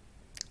see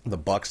the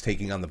Bucks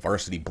taking on the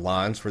Varsity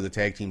Blondes for the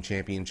Tag Team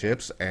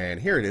Championships, and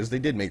here it is. They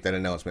did make that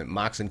announcement.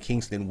 Mox and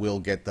Kingston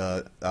will get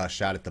the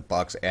shot at the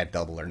Bucks at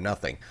Double or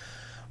Nothing.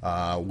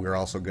 We're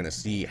also going to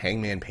see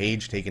Hangman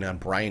Page taking on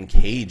Brian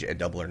Cage at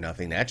Double or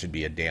Nothing. That should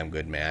be a damn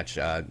good match.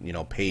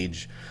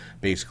 Page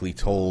basically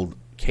told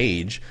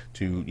Cage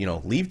to,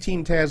 leave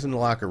Team Taz in the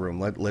locker room.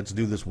 Let's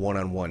do this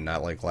one-on-one,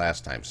 not like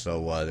last time.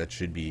 So that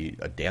should be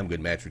a damn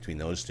good match between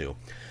those two.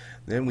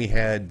 Then we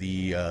had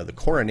the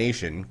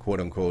coronation,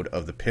 quote-unquote,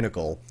 of the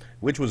Pinnacle,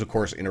 which was, of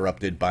course,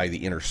 interrupted by the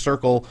Inner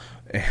Circle,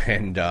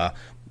 and,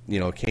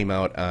 came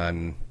out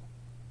on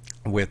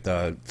with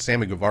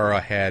Sammy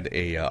Guevara had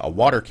a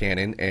water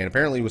cannon, and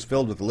apparently it was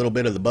filled with a little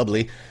bit of the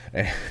bubbly,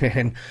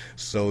 and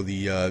so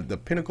the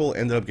Pinnacle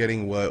ended up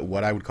getting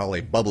what I would call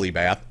a bubbly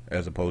bath,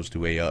 as opposed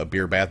to a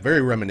beer bath,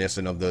 very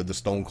reminiscent of the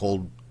Stone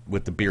Cold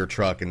with the beer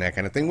truck and that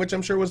kind of thing, which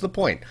I'm sure was the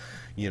point,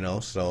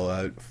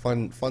 so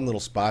fun little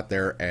spot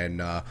there,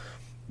 and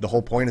the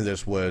whole point of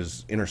this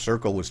was Inner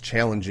Circle was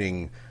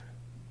challenging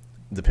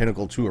the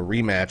Pinnacle to a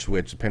rematch,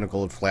 which the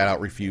Pinnacle had flat out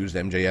refused,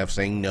 MJF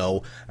saying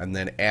no, and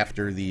then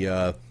after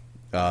the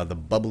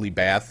bubbly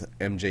bath,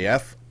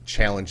 MJF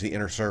challenged the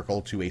Inner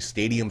Circle to a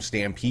Stadium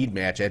Stampede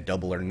match at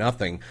Double or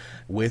Nothing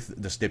with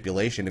the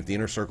stipulation if the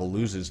Inner Circle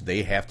loses,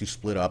 they have to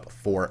split up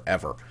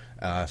forever.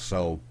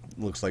 So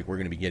looks like we're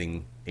going to be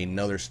getting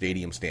another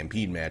Stadium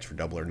Stampede match for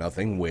Double or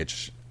Nothing,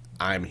 which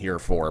I'm here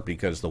for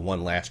because the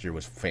one last year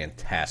was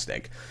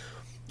fantastic.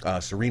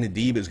 Serena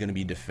Deeb is going to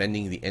be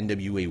defending the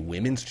NWA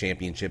Women's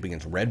Championship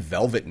against Red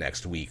Velvet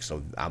next week,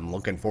 so I'm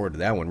looking forward to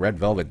that one. Red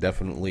Velvet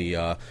definitely,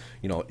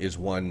 is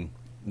one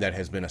that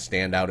has been a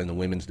standout in the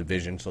women's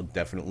division, so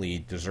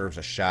definitely deserves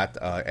a shot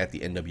at the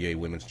NWA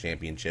Women's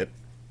Championship.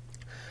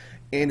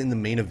 And in the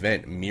main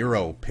event,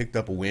 Miro picked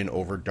up a win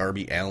over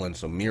Darby Allin.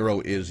 So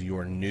Miro is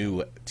your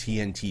new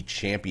TNT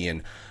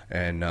champion.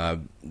 And,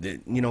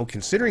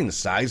 considering the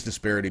size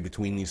disparity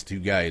between these two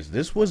guys,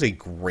 this was a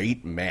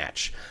great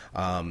match.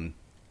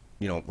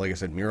 like I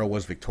said, Miro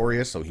was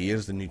victorious, so he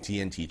is the new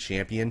TNT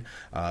champion.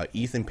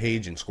 Ethan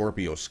Page and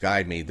Scorpio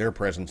Sky made their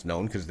presence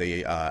known because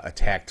they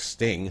attacked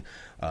Sting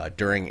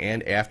during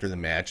and after the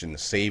match, and the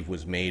save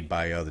was made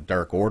by the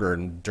Dark Order.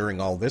 And during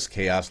all this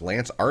chaos,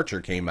 Lance Archer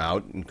came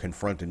out and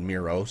confronted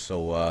Miro.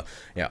 So,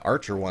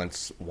 Archer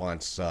wants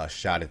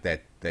shot at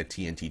that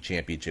TNT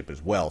championship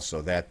as well.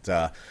 So that's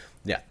a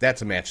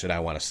match that I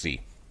want to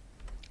see.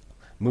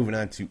 Moving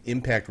on to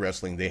Impact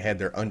Wrestling, they had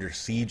their Under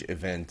Siege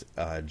event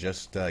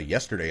just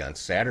yesterday on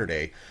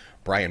Saturday.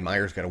 Brian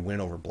Myers got a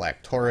win over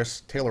Black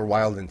Taurus. Taylor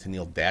Wilde and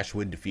Tenille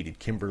Dashwood defeated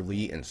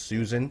Kimberly and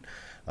Susan.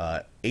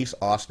 Ace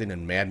Austin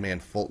and Madman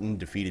Fulton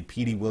defeated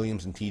Petey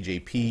Williams and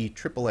TJP,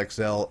 Triple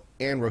XL,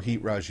 and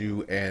Rohit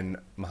Raju and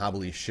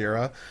Mahabali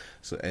Shera.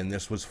 And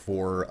this was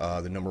for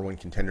the number one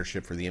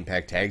contendership for the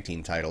Impact Tag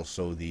Team titles.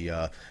 So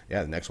the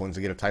next ones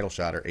to get a title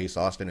shot are Ace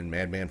Austin and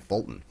Madman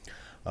Fulton.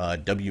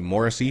 W.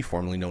 Morrissey,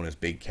 formerly known as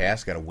Big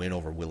Cass, got a win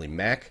over Willie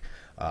Mack.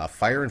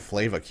 Fire and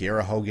Flava,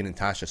 Kiera Hogan and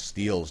Tasha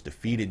Steelz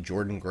defeated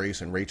Jordan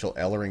Grace and Rachel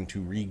Ellering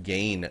to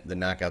regain the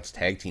Knockouts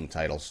Tag Team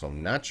titles. So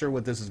I'm not sure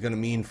what this is going to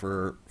mean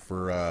for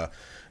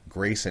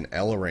Grace and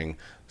Ellering.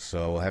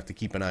 So we'll have to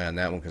keep an eye on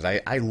that one because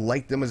I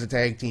like them as a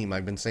tag team.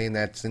 I've been saying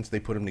that since they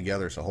put them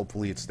together. So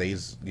hopefully it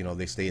stays,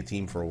 they stay a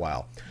team for a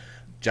while.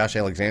 Josh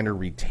Alexander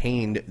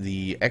retained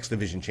the X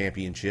Division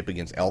Championship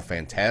against El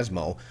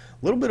Phantasmo. A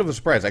little bit of a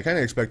surprise. I kind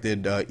of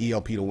expected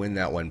ELP to win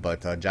that one,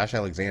 but Josh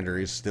Alexander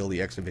is still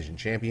the X Division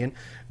Champion.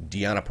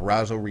 Deonna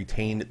Purrazzo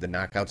retained the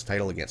Knockouts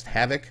title against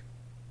Havoc.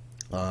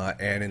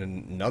 And in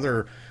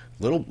another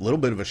little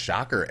bit of a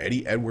shocker,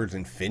 Eddie Edwards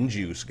and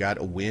Finjuice got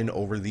a win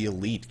over the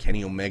Elite,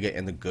 Kenny Omega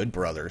and the Good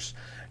Brothers.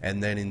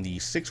 And then in the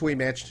six-way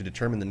match to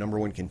determine the number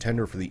one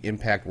contender for the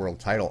Impact World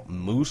title,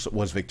 Moose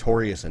was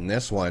victorious in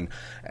this one.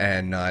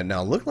 And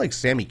now it looked like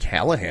Sami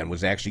Callihan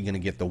was actually going to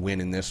get the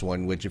win in this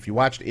one, which if you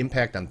watched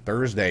Impact on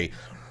Thursday,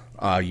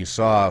 you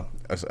saw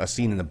a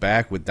scene in the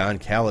back with Don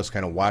Callis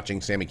kind of watching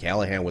Sami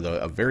Callihan with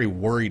a very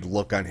worried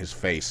look on his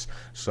face.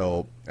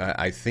 So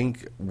I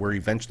think we're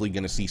eventually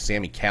going to see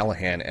Sami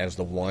Callihan as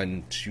the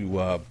one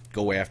to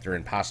go after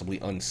and possibly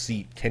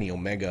unseat Kenny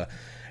Omega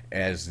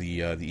as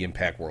the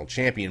Impact World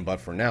Champion. But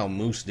for now,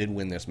 Moose did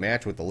win this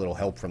match with a little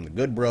help from the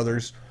Good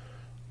Brothers.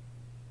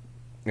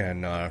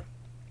 And,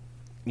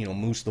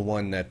 Moose, the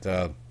one that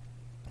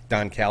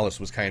Don Callis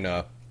was kind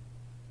of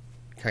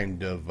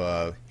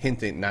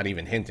hinting, not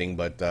even hinting,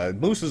 but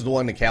Moose is the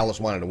one that Callis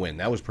wanted to win.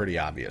 That was pretty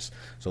obvious.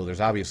 So there's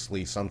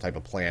obviously some type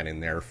of plan in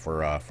there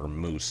for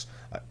Moose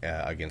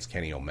against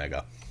Kenny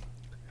Omega.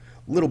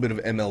 A little bit of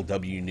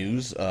MLW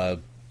news.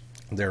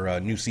 Their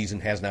new season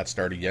has not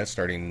started yet.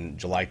 Starting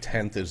July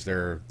 10th is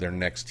their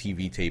next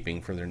TV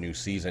taping for their new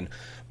season.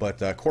 But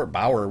Court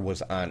Bauer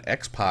was on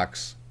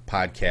X-Pac's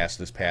podcast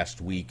this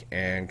past week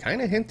and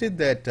kind of hinted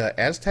that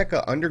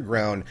Azteca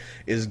Underground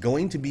is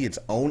going to be its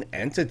own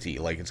entity.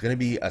 Like, it's going to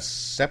be a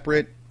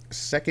separate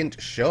second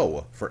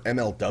show for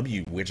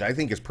MLW, which I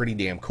think is pretty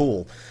damn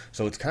cool.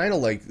 So it's kind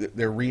of like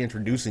they're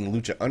reintroducing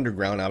Lucha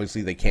Underground.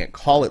 Obviously, they can't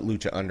call it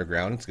Lucha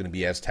Underground. It's going to be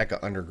Azteca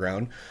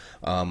Underground.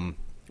 I'm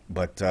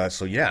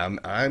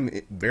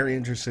very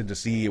interested to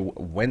see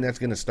when that's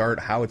going to start,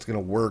 how it's going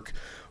to work,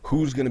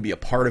 who's going to be a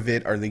part of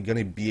it. Are they going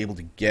to be able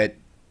to get,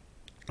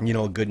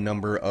 a good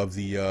number of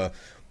the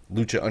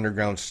Lucha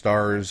Underground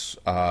stars?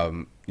 Are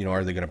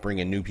they going to bring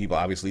in new people?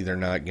 Obviously, they're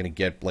not going to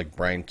get like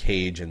Brian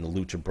Cage and the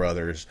Lucha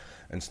Brothers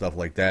and stuff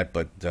like that,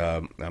 but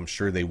I'm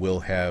sure they will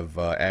have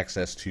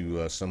access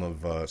to some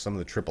of the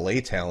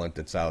AAA talent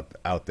that's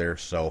out there.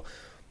 So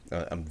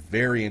I'm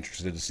very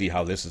interested to see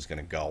how this is going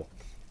to go.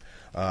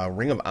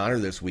 Ring of Honor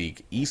this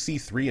week,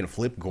 EC3 and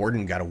Flip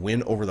Gordon got a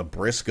win over the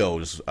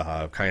Briscoes.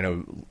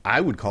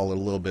 I would call it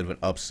a little bit of an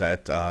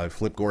upset.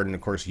 Flip Gordon,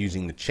 of course,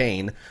 using the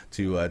chain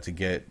to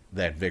get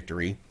that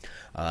victory.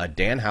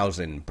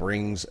 Danhausen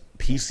brings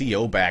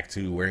PCO back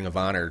to Ring of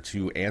Honor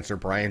to answer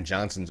Brian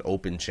Johnson's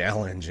open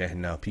challenge,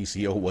 and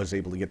PCO was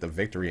able to get the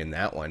victory in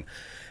that one.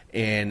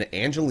 And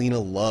Angelina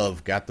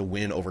Love got the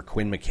win over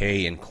Quinn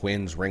McKay in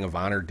Quinn's Ring of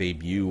Honor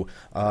debut,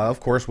 of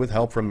course, with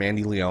help from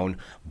Mandy Leone,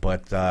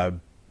 but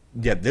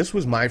this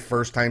was my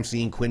first time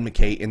seeing Quinn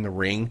McKay in the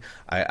ring.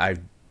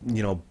 I've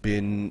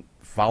been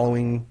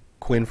following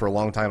Quinn for a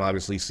long time,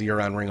 obviously, see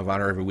her on Ring of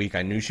Honor every week.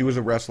 I knew she was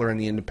a wrestler in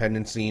the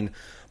independent scene,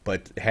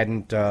 but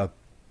hadn't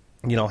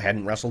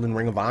wrestled in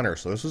Ring of Honor.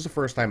 So this was the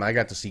first time I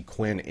got to see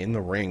Quinn in the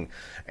ring,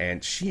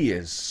 and she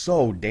is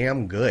so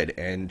damn good,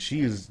 and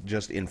she is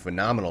just in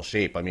phenomenal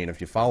shape. I mean,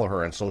 if you follow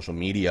her on social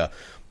media,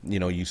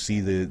 you see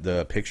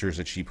the pictures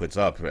that she puts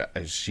up.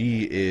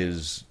 She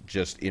is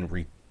just in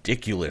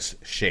ridiculous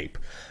shape.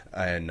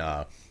 And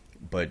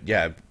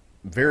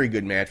very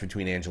good match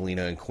between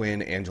Angelina and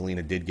Quinn.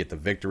 Angelina did get the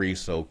victory,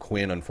 so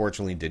Quinn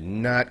unfortunately did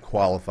not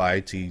qualify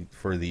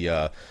for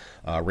the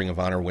Ring of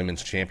Honor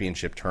Women's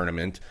Championship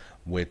tournament,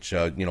 which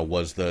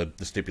was the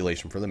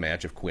stipulation for the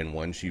match. If Quinn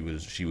won, she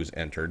was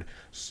entered.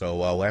 So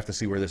we'll have to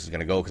see where this is going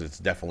to go, because it's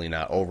definitely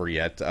not over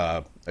yet.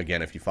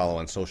 Again, if you follow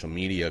on social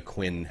media,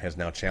 Quinn has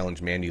now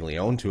challenged Mandy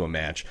Leone to a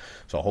match,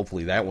 so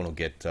hopefully that one will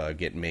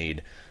get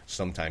made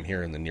sometime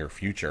here in the near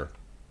future.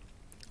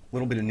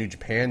 little bit of New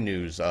Japan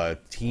news.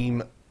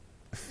 Team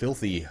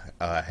Filthy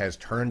has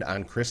turned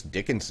on Chris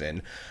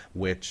Dickinson,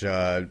 which,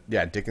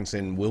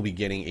 Dickinson will be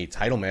getting a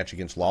title match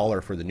against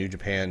Lawler for the New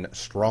Japan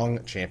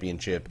Strong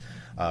Championship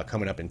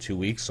coming up in 2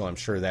 weeks. So I'm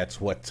sure that's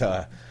what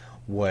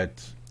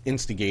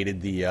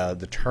instigated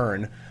the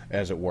turn,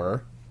 as it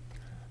were.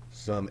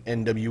 Some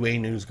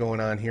NWA news going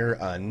on here.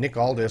 Nick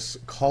Aldis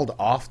called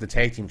off the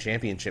Tag Team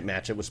Championship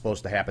match that was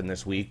supposed to happen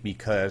this week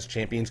because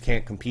champions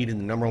can't compete in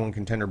the number one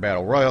contender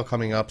Battle Royal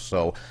coming up,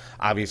 so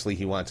obviously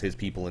he wants his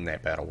people in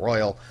that Battle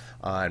Royal.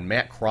 And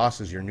Matt Cross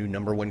is your new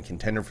number one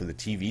contender for the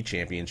TV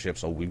Championship,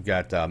 so we've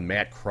got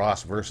Matt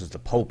Cross versus the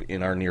Pope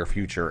in our near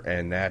future,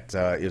 and that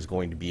is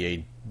going to be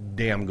a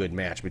damn good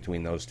match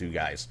between those two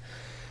guys.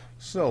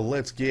 So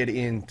let's get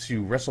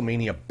into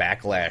WrestleMania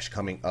Backlash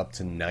coming up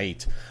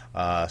tonight.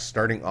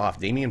 Starting off,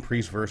 Damian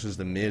Priest versus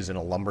The Miz in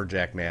a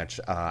lumberjack match.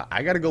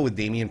 I got to go with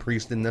Damian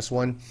Priest in this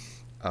one.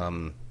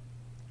 I'm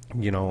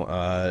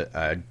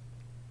not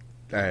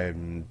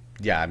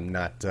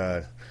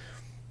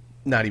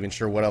even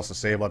sure what else to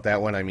say about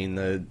that one. I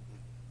mean,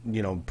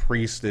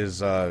 Priest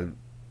is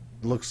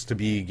looks to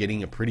be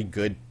getting a pretty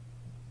good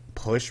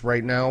push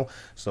right now,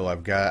 so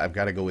I've got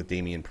to go with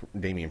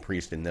Damian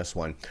Priest in this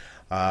one.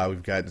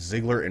 We've got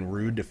Ziggler and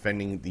Rude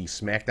defending the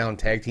SmackDown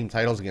Tag Team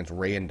titles against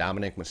Rey and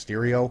Dominic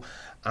Mysterio.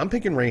 I'm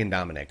picking Rey and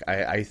Dominic.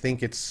 I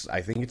think it's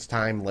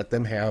time. Let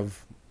them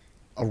have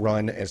a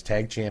run as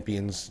tag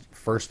champions.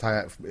 First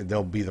time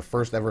they'll be the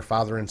first ever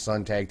father and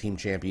son tag team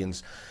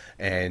champions,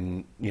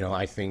 and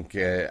I think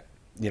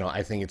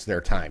it's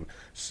their time.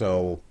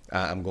 So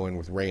I'm going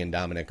with Rey and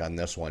Dominic on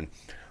this one.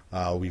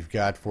 We've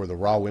got for the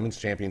Raw Women's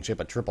Championship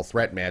a triple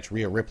threat match: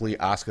 Rhea Ripley,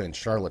 Asuka, and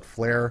Charlotte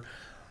Flair.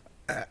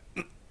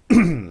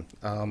 Now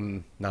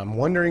I'm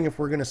wondering if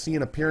we're going to see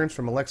an appearance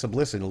from Alexa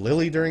Bliss and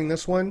Lily during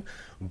this one,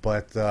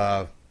 but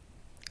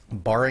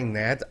barring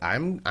that,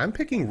 I'm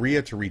picking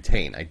Rhea to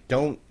retain. I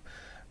don't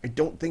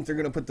think they're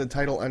going to put the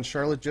title on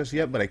Charlotte just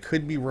yet, but I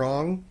could be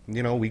wrong.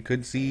 We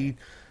could see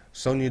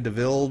Sonya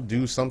Deville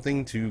do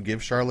something to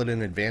give Charlotte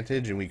an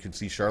advantage, and we could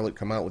see Charlotte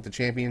come out with the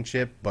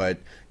championship, but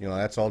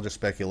that's all just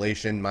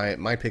speculation.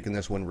 My pick in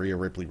this one, Rhea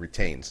Ripley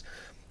retains.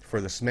 For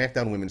the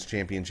SmackDown Women's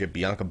Championship,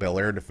 Bianca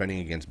Belair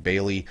defending against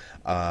Bayley.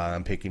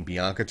 I'm picking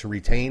Bianca to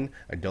retain.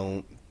 I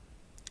don't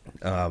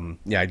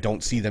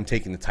see them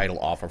taking the title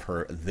off of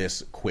her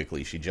this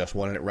quickly. She just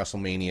won it at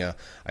WrestleMania.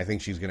 I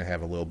think she's going to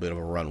have a little bit of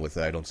a run with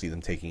it. I don't see them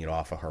taking it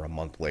off of her a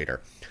month later.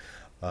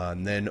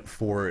 And then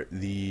for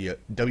the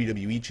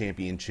WWE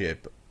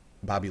Championship,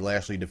 Bobby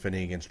Lashley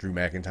defending against Drew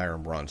McIntyre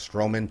and Braun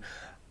Strowman.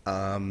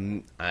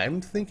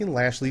 I'm thinking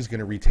Lashley's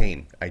going to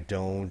retain. I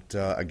don't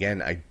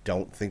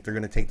think they're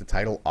going to take the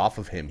title off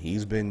of him.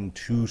 He's been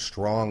too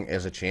strong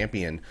as a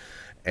champion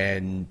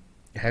and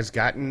has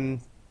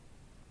gotten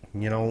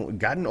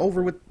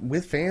over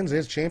with fans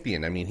as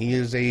champion. I mean,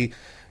 he's a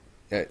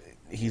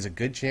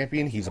good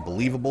champion. He's a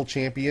believable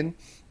champion.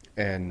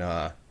 And,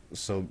 I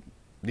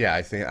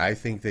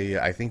think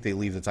they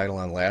leave the title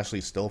on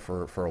Lashley still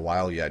for a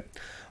while yet.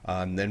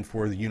 Then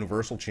for the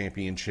Universal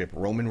Championship,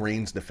 Roman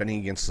Reigns defending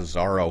against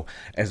Cesaro.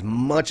 As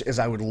much as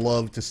I would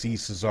love to see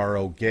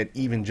Cesaro get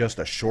even just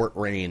a short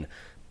reign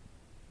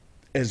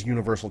as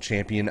Universal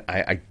Champion,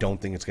 I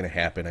don't think it's going to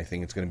happen. I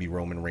think it's going to be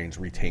Roman Reigns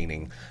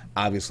retaining,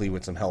 obviously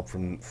with some help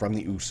from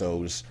the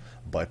Usos.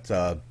 But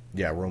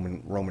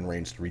Roman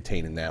Reigns to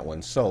retain in that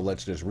one. So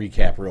let's just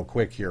recap real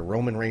quick here.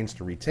 Roman Reigns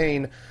to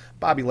retain,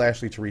 Bobby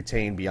Lashley to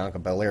retain, Bianca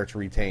Belair to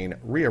retain,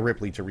 Rhea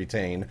Ripley to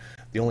retain.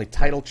 The only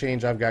title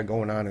change I've got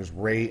going on is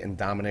Rey and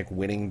Dominic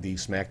winning the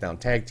SmackDown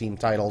Tag Team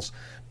titles,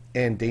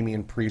 and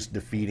Damian Priest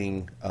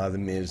defeating The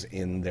Miz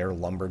in their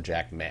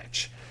lumberjack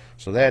match.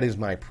 So that is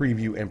my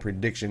preview and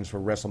predictions for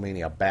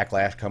WrestleMania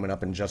Backlash coming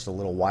up in just a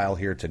little while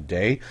here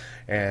today.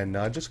 And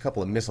just a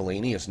couple of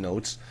miscellaneous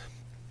notes.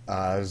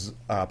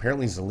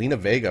 Apparently Zelina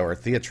Vega, or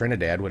Thea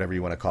Trinidad, whatever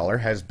you want to call her,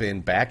 has been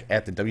back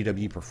at the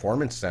WWE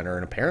Performance Center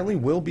and apparently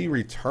will be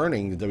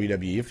returning to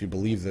WWE, if you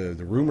believe the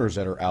rumors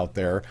that are out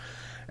there,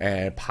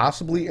 and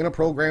possibly in a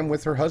program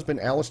with her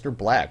husband, Aleister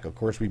Black. Of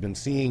course, we've been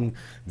seeing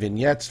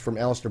vignettes from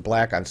Aleister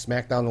Black on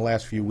SmackDown the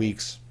last few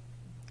weeks,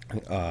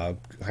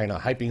 kind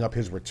of hyping up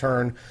his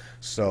return.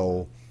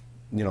 So,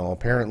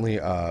 apparently,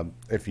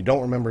 if you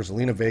don't remember,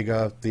 Zelina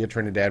Vega, Thea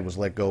Trinidad was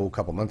let go a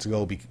couple months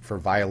ago for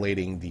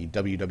violating the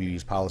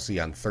WWE's policy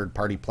on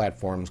third-party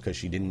platforms because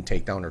she didn't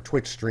take down her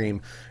Twitch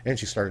stream, and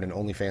she started an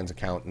OnlyFans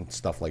account and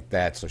stuff like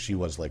that, so she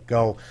was let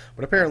go.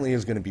 But apparently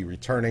is going to be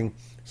returning,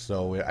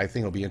 so I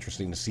think it'll be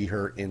interesting to see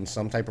her in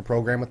some type of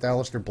program with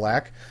Aleister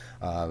Black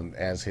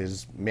as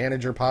his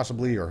manager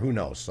possibly, or who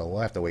knows. So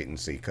we'll have to wait and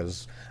see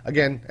because,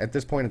 again, at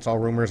this point it's all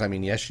rumors. I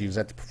mean, yes, she's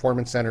at the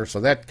Performance Center,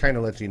 so that kind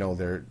of lets you know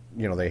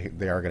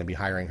they are going to be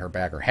hiring her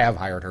back or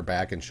have hired her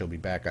back, and she'll be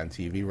back on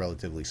TV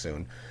relatively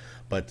soon.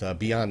 But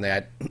beyond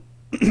that,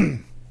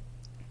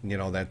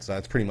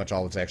 that's pretty much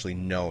all that's actually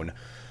known.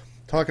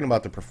 Talking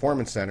about the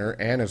Performance Center,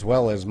 and as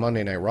well as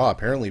Monday Night Raw,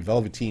 apparently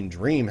Velveteen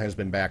Dream has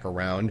been back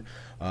around.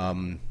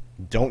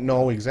 Don't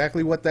know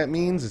exactly what that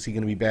means. Is he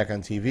going to be back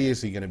on TV?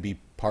 Is he going to be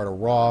part of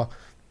Raw?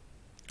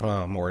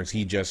 or is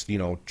he just,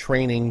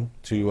 training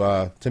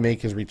to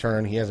make his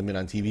return? He hasn't been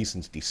on TV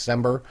since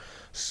December,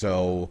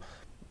 so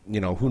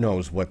who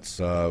knows what's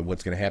going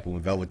to happen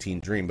with Velveteen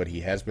Dream? But he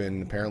has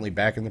been apparently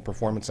back in the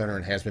Performance Center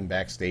and has been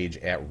backstage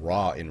at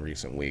Raw in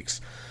recent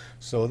weeks.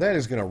 So that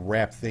is going to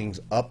wrap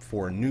things up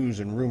for news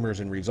and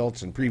rumors and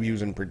results and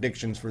previews and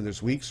predictions for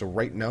this week. So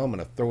right now I'm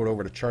going to throw it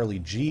over to Charlie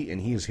G,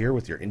 and he is here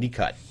with your Indie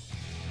Cut.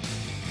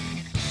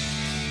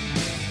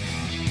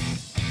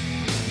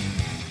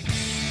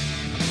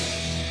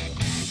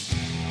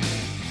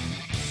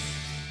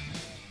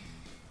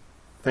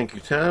 Thank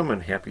you, Tom,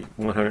 and happy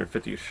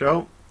 150th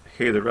show.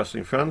 Hey there,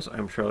 wrestling friends.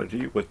 I'm Charlie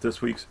G with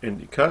this week's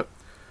Indie Cut.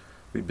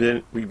 We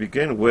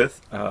begin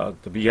with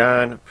the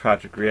Beyond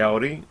Project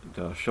Reality,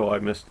 the show I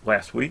missed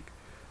last week.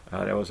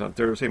 That was on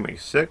Thursday, May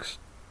 6th.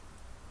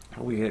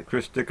 We had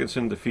Chris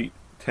Dickinson defeat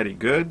Teddy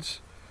Goods.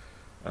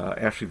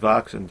 Ashley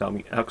Vox and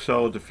Dami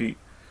Exo defeat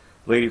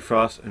Lady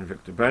Frost and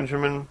Victor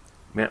Benjamin.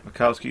 Matt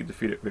Mikowski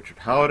defeated Richard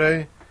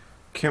Holiday.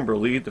 Kimber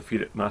Lee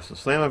defeated Masa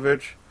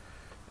Slamovich.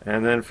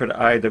 And then for the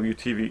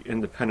IWTV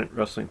Independent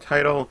Wrestling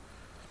title,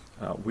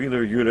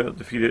 Wheeler Yuta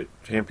defeated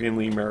champion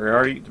Lee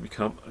Moriarty to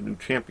become a new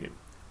champion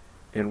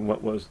in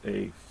what was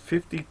a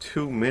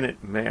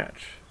 52-minute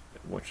match,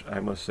 which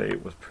I must say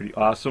was pretty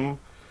awesome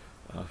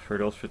for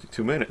those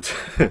 52 minutes.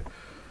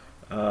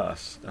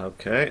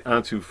 Okay,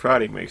 on to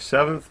Friday, May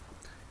 7th,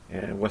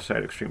 and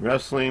Westside Extreme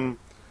Wrestling.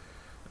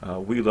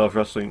 We Love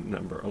Wrestling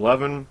number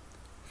 11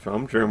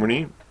 from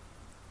Germany,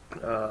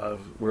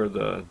 where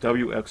the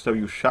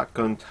WXW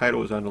Shotgun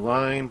title is on the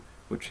line,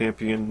 with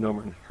champion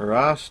Norman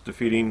Harras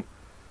defeating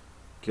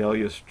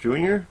Galius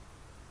Jr.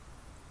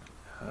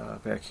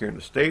 Back here in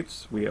the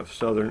States, we have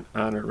Southern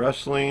Honor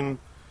Wrestling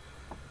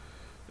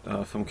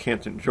from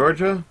Canton,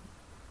 Georgia.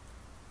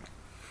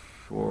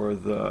 For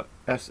the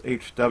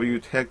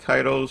SHW tag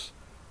titles,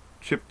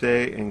 Chip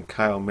Day and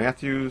Kyle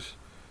Matthews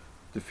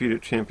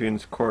defeated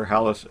champions Corey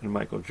Hollis and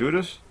Michael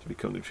Judas to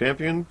become the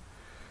champion.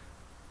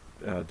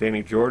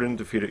 Danny Jordan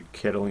defeated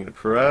Catalina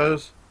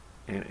Perez.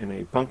 And in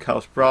a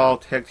bunkhouse brawl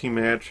tag team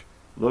match,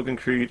 Logan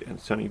Creed and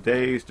Sunny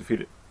Days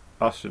defeated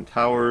Austin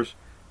Towers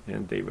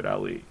and David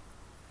Ali.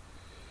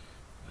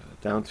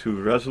 Down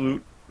to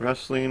Resolute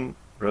Wrestling,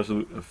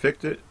 Resolute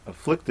Afflicted,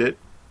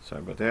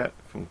 sorry about that,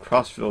 from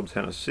Crossville,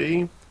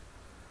 Tennessee.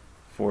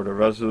 For the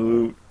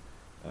Resolute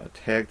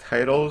tag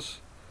titles,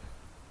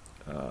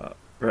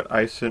 Brett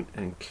Eisen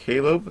and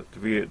Caleb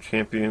defeated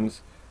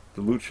champions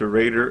the Lucha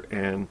Raider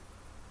and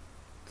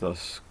the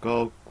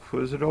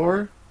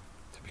Skullquizador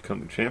to become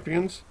the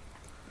champions.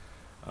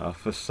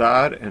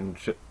 Facade and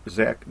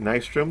Zach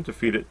Nystrom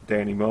defeated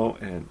Danny Moe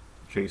and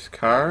Jace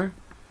Carr.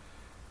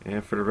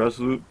 And for the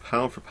Resolute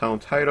Pound for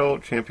Pound title,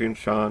 champion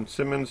Sean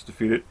Simmons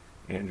defeated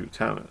Andrew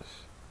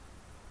Thomas.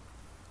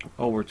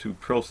 Over to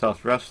Pro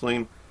South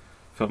Wrestling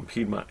from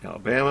Piedmont,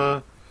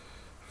 Alabama.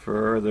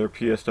 For their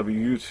PSW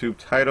YouTube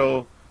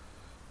title,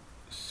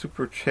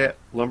 Super Chat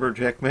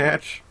Lumberjack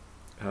match,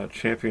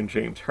 champion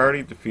James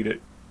Hardy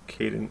defeated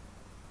Caden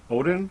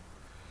Odin.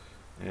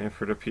 And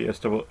for the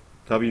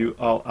PSW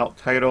All Out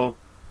title,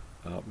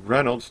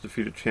 Reynolds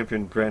defeated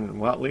champion Brandon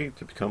Watley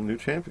to become new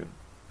champion.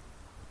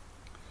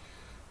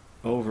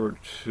 Over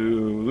to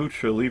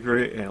Lucha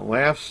Libre and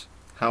Laughs,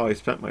 How I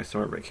Spent My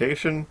Summer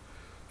Vacation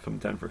from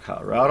Denver,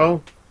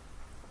 Colorado.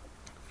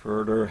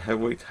 For their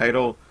heavyweight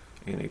title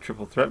in a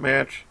triple threat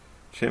match,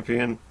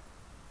 champion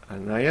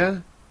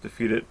Anaya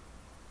defeated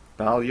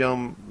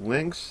Valium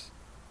Lynx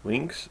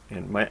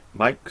and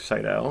Mike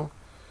Seidel.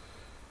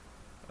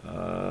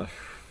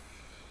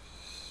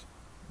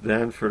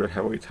 Then for the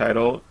heavyweight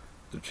title,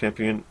 the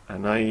champion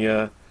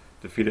Anaya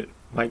defeated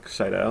Mike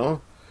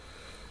Seidel.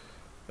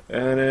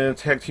 And in a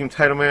tag team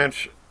title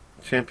match,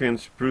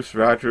 champions Bruce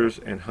Rogers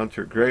and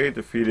Hunter Gray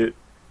defeated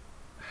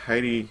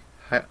Heidi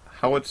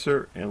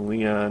Howitzer and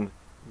Leon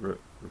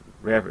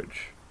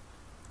Ravage.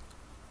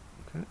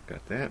 Okay,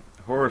 got that.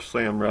 Horror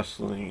Slam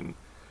Wrestling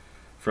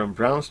from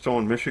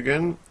Brownstone,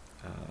 Michigan.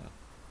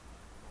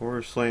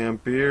 Horror Slam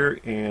beer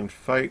and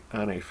fight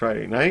on a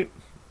Friday night.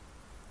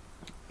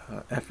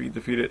 Effie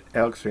defeated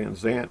Alex Van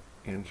Zant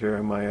and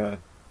Jeremiah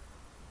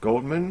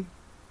Goldmain.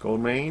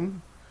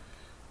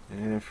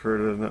 And for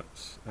the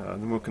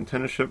number one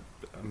contendership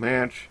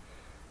match,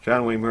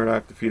 John Wayne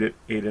Murdoch defeated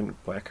Aiden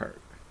Blackheart.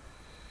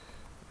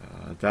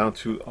 Down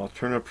to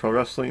Alternative Pro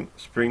Wrestling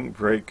Spring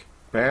Break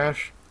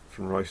Bash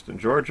from Royston,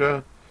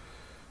 Georgia.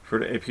 For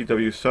the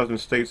APW Southern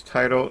States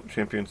title,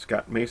 champion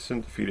Scott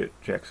Mason defeated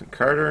Jackson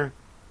Carter.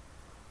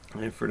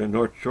 And for the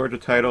North Georgia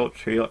title,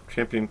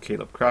 champion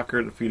Caleb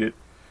Crocker defeated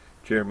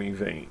Jeremy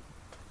Vane.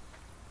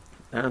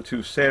 On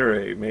to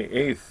Saturday, May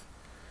 8th.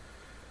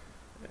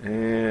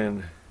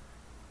 And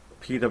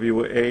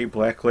PWA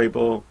Black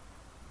Label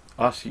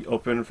Aussie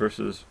Open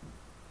versus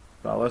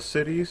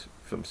Velocities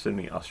from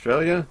Sydney,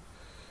 Australia,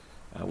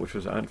 which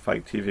was on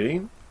Fight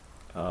TV.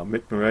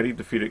 Mick Moretti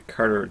defeated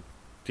Carter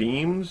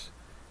Deems.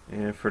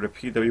 And for the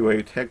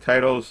PWA tag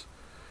titles,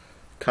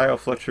 Kyle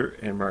Fletcher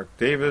and Mark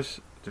Davis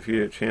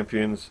defeated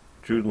champions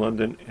Jude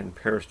London and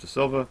Paris De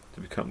Silva to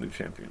become new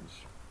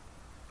champions.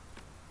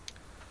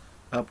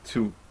 Up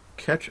to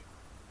Catch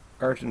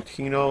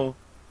Argentino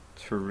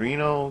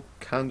Torino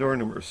Condor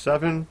number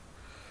 7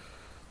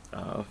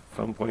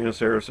 from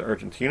Buenos Aires,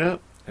 Argentina.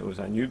 It was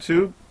on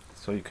YouTube,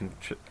 so you can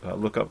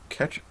look up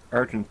Catch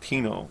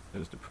Argentino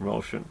as the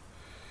promotion.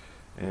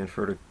 And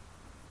for the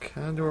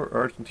Condor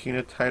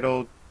Argentina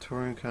title,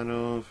 Touring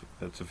Condor,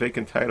 it's a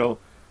vacant title.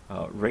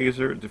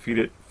 Razor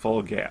defeated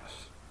Full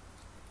Gas.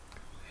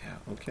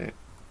 Yeah, okay.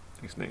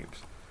 These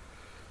names.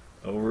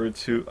 Over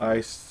to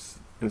Ice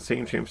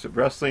Insane Championship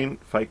Wrestling,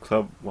 Fight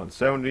Club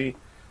 170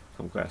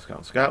 from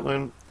Glasgow,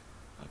 Scotland.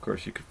 Of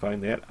course, you can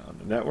find that on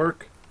the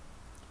network.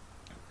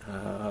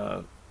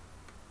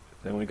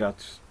 Then we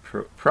got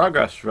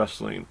Progress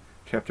Wrestling,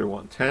 Chapter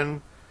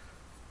 110,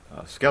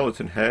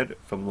 Skeleton Head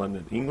from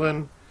London,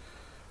 England.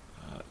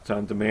 It's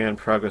on demand,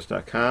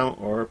 progress.com,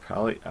 or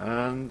probably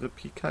on the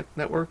Peacock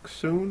Network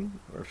soon,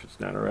 or if it's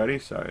not already,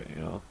 sorry,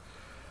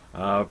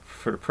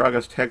 for the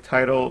Progress Tag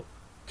Title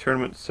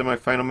Tournament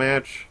Semifinal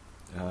Match,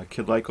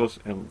 Kid Lycos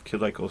and Kid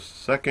Lycos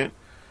second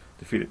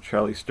defeated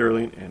Charlie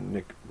Sterling and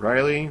Nick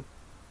Riley.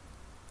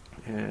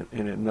 And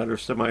in another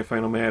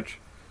semifinal match,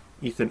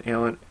 Ethan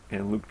Allen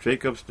and Luke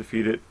Jacobs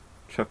defeated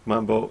Chuck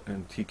Mambo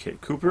and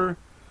TK Cooper.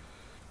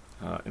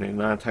 In a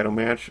non-title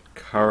match,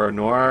 Cara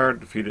Noir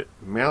defeated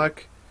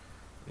Malik.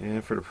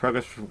 And for the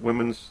Progress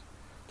Women's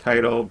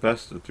title,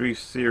 Best of 3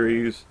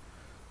 series,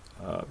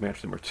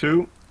 match number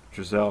 2,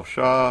 Giselle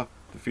Shaw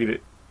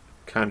defeated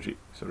Kanji.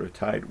 So they're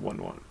tied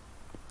 1-1.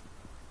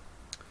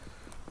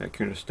 Back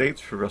here in the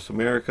States for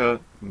WrestleMerica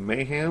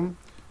Mayhem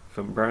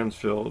from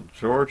Brownsville,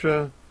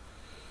 Georgia.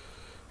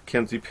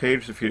 Kenzie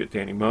Page defeated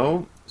Danny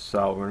Moe.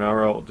 Sal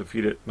Renaro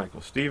defeated Michael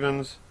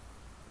Stevens.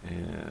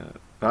 And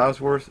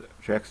Bosworth,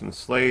 Jackson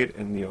Slade,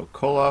 and Neil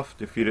Koloff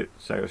defeated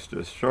Cyrus the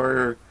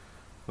Destroyer,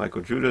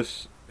 Michael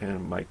Judas,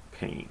 and Mike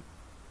Payne.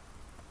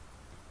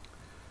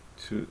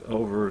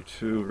 Over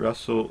to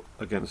Wrestle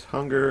Against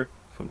Hunger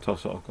from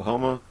Tulsa,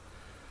 Oklahoma.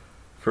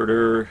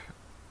 Further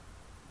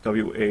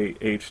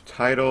WAH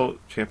title,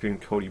 champion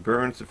Cody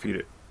Burns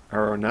defeaed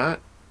Aronat.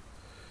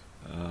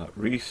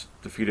 Reese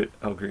defeated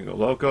El Gringo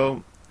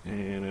Loco.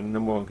 And in a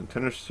number 1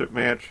 contendership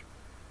match,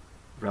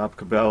 Rob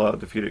Cabela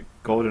defeated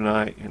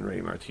GoldenEye and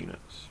Ray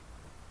Martinez.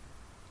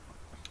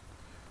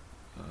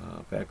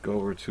 Back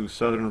over to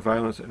Southern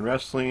Violence and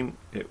Wrestling.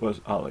 It was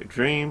All a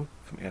Dream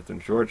from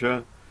Athens,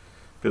 Georgia.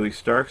 Billy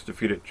Starks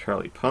defeated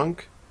Charlie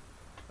Punk.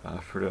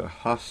 For the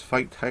Hoss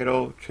Fight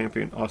title,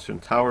 champion Austin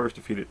Towers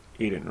defeated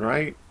Aiden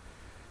Wright.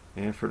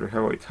 And for the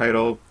heavyweight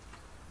title,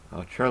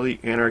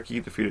 Charlie Anarchy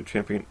defeated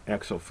champion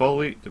Axel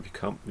Foley to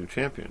become new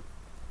champion.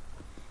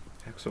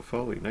 Axel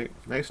Foley,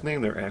 nice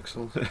name there,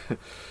 Axel.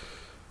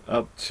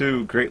 Up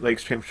to Great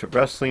Lakes Championship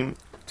Wrestling,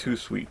 2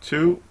 Sweet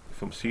 2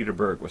 from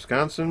Cedarburg,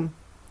 Wisconsin.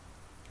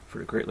 For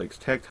the Great Lakes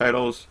Tag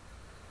Titles,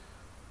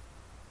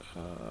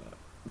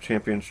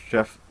 champions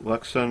Jeff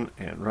Luxon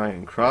and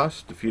Ryan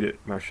Cross defeated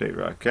Marche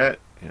Roquette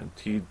and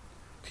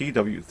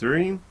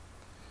TW3.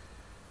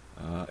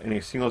 In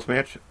a singles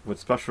match with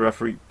special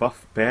referee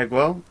Buff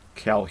Bagwell,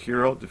 Cal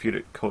Hero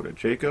defeated Coda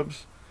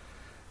Jacobs.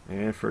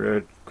 And for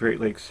the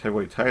Great Lakes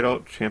Heavyweight title,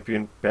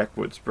 champion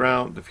Backwoods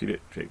Brown defeated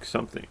Jake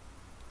Something.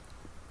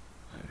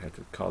 I'd have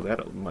to call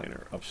that a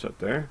minor upset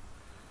there.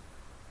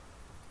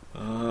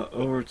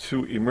 Over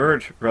to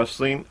Emerge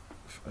Wrestling,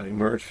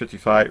 Emerge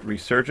 55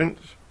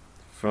 Resurgence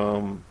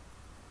from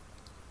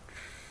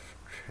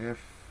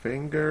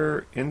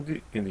Trafalgar,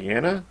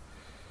 Indiana.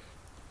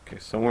 Okay,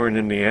 somewhere in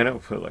Indiana,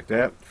 we'll put it like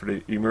that. For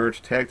the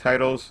Emerge Tag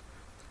Titles,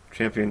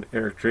 champion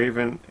Eric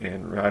Draven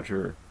and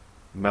Roger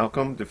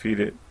Malcolm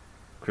defeated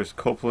Chris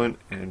Copeland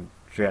and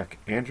Jack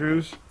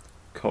Andrews.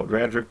 Code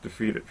Radrick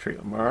defeated Trey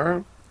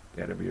Lamar.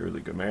 That'd be a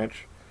really good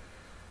match.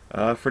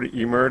 For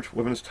the Emerge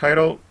Women's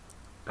title,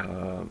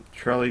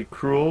 Charlie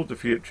Cruel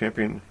defeated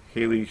champion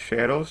Haley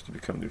Shadows to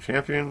become new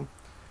champion.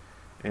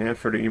 And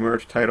for the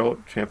Emerge title,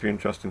 champion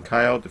Justin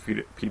Kyle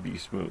defeated PB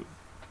Smooth.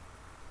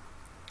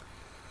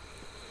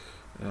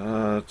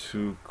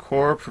 To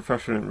Core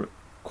Professional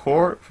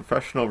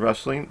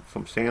Wrestling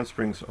from Sand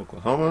Springs,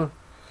 Oklahoma.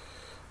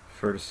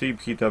 For the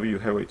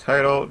CPW Heavyweight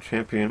title,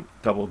 champion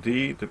Double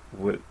D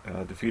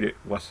defeated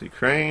Wesley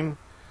Crane.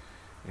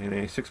 In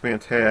a 6-man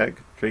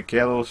tag, Drake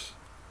Gallows,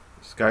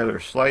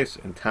 Skylar Slice,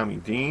 and Tommy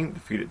Dean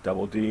defeated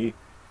Double D,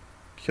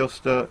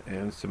 Kilsta,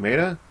 and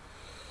Sameda.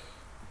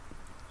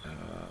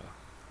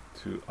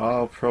 To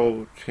All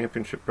Pro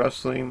Championship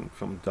Wrestling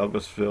from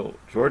Douglasville,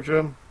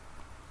 Georgia.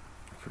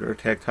 For their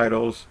tag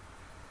titles,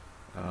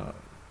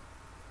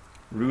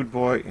 Rude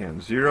Boy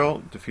and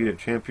Zero defeated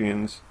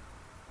champions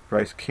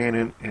Bryce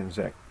Cannon and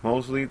Zach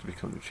Mosley to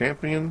become the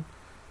champion.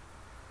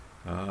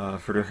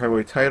 For their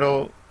heavyweight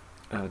title,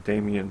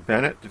 Damian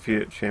Bennett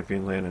defeated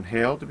champion Landon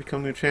Hale to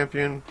become new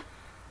champion.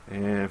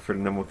 And for the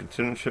number 1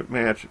 contendership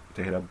match,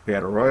 they had a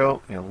battle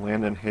royal, and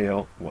Landon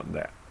Hale won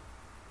that.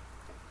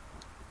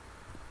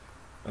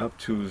 Up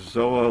to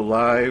Zoa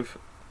Live,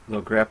 La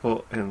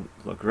Grapple and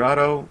La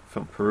Grotto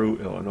from Peru,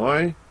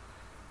 Illinois.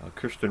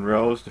 Kristen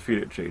Rose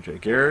defeated J.J.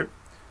 Garrett.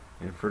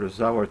 And for the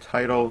Zawa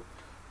title,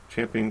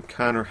 champion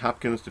Connor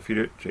Hopkins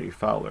defeated Jay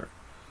Fowler.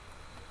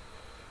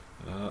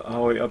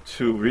 All the way up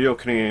to Rio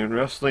Canadian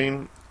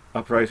Wrestling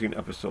Uprising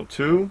Episode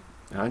 2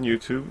 on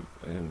YouTube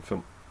and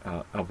from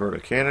Alberta,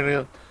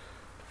 Canada.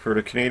 For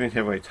the Canadian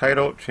Heavyweight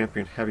title,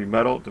 Champion Heavy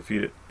Metal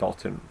defeated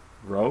Dalton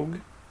Rogue.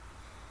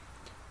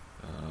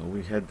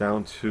 We head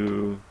down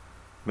to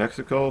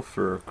Mexico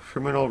for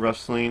Criminal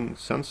Wrestling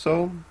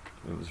Censo.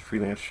 It was a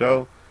freelance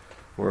show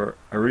where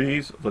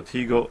Aries,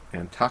 Latigo,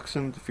 and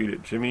Toxin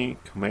defeated Jimmy,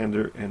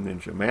 Commander, and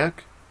Ninja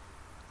Mac.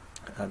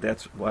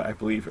 That's why I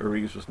believe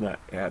Aries was not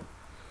at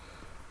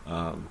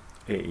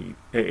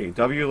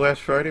AAW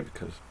last Friday,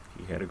 because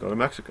he had to go to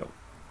Mexico.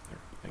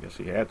 I guess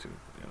he had to.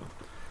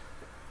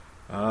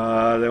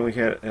 Then we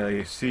had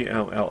a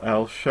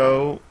CMLL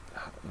show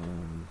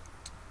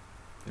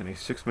and a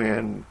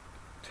six-man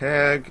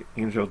tag.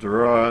 Angel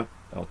Doroa,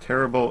 El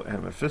Terrible,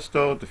 and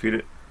Mephisto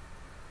defeated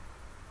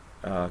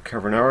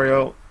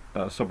Carbonario,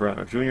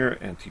 Soberano Jr.,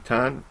 and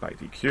Titan by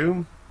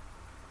DQ.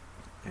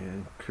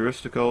 And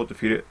Caristico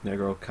defeated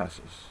Negro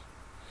Casas.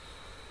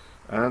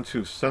 On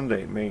to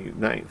Sunday, May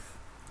 9th.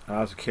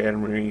 Oz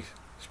Academy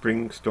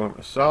Spring Storm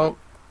Assault,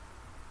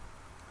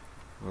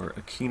 where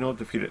Aquino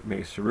defeated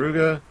May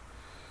Saruga.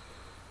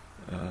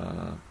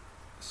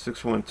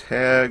 6-1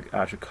 tag,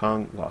 Aja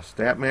Kong lost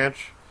that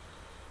match.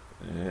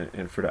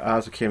 And for the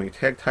Oz Academy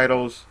tag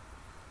titles,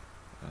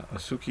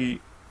 Asuki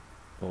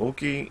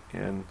Ooki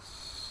and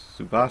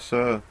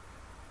Tsubasa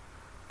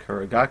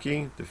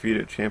Karagaki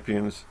defeated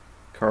champions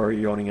Kari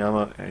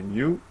Yoniyama and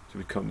Yu to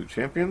become new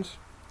champions.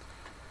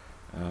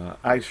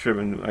 Ice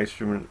Driven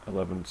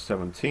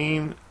 11-17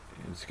 in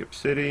Skip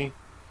City,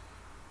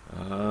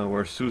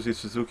 where Susie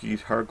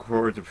Suzuki's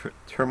Hardcore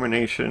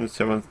Determination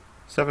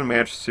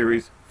 7-match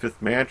series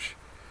 5th match.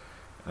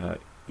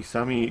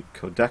 Isami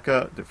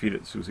Kodeka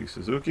defeated Susie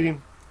Suzuki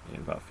in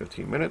about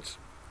 15 minutes.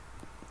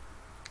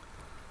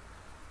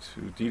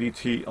 To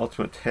DDT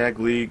Ultimate Tag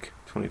League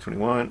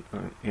 2021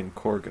 in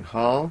Corrigan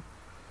Hall.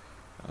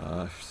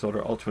 So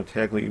their Ultimate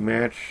Tag League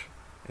match,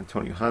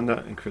 Antonio Honda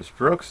and Chris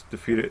Brooks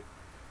defeated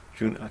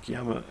Jun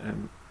Akiyama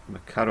and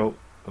Makoto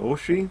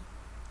Ooshi.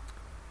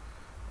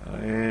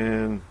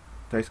 And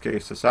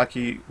Daisuke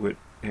Sasaki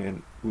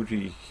and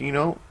Uji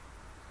Hino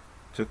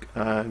took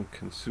on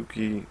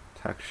Kensuke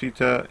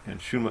Takeshita and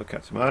Shuma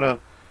Katsumata,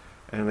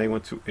 and they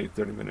went to a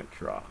 30-minute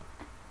draw.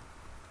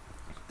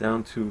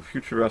 Down to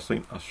Future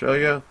Wrestling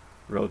Australia,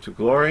 Road to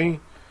Glory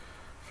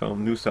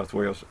from New South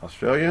Wales,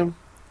 Australia.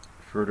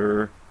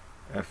 Further,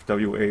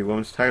 FWA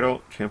Women's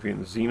title,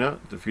 champion Xena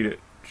defeated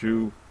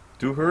Drew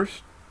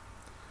Dewhurst.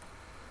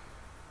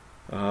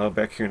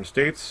 Back here in the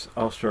States,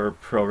 All-Star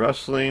Pro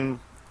Wrestling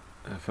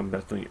from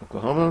Bethany,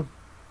 Oklahoma.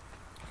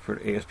 For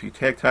the ASP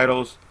tag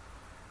titles,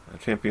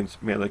 champions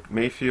Malik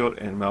Mayfield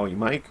and Maui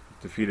Mike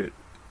defeated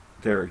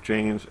Derek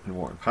James and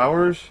Warren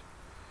Powers.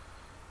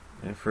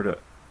 And for the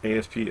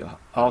ASP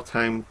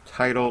all-time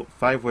title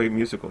 5-way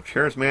musical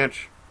chairs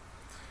match,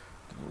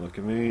 don't look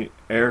at me,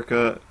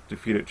 Erica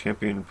defeated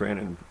champion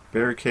Brandon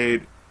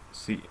Barricade,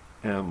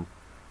 CM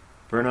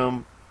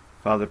Burnham,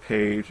 Father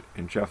Page,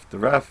 and Jeff the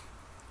Ref.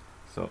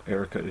 So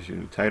Erica is your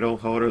new title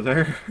holder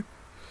there.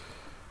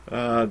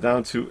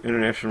 Down to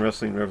International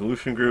Wrestling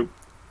Revolution Group,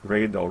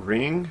 Rey Del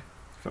Ring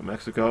from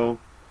Mexico.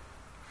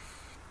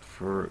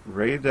 For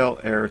Rey Del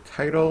Air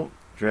title,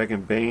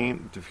 Dragon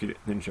Bane defeated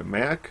Ninja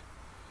Mac.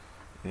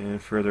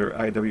 And for their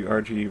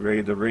IWRG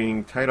Rey Del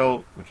Ring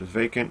title, which is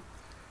vacant,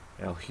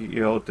 El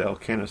Hijo del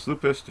Canis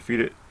Lupus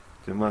defeated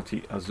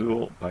Diamante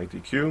Azul by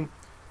DQ,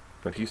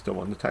 but he still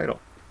won the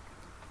title.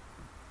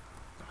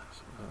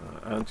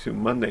 On to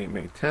Monday,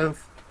 May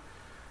 10th,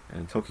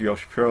 and Tokyo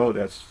Pro,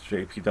 that's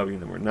JPW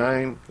number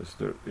 9.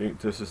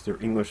 This is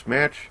their English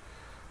match.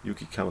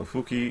 Yuki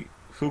Kamifuku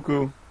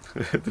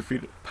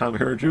defeated Pam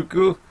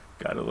Harajuku.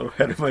 Got a little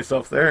ahead of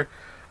myself there.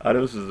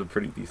 This is a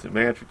pretty decent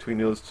match between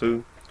those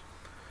two.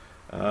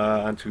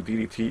 On to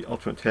DDT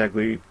Ultimate Tag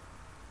League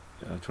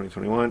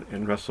 2021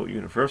 and Wrestle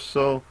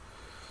Universal.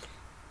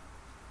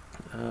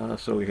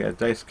 So we had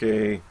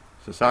Daisuke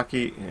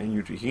Sasaki and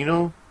Yuji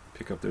Hino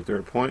pick up their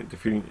 3rd point,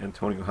 defeating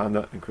Antonio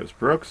Honda and Chris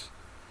Brooks.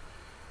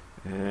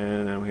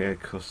 And then we had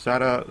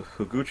Kosada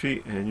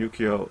Higuchi and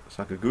Yukio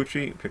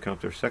Sakaguchi pick up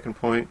their 2nd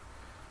point,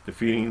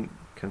 defeating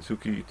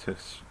Kensuke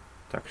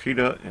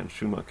Takeshita and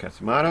Shuma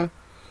Katsumata.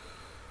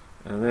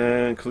 And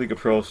then Kaliga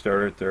Pro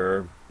started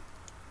their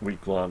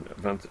week-long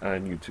event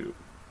on YouTube.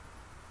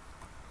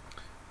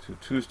 To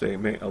Tuesday,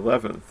 May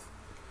 11th.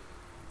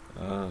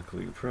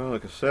 Kaliga Pro,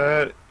 like I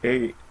said,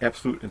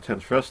 Absolute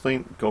Intense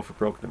Wrestling, Go for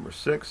Broke number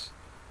 6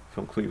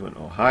 from Cleveland,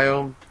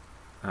 Ohio,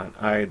 on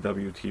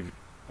IWTV.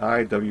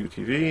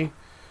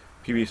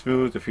 PB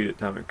Smooth defeated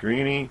Dominic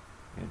Guarini,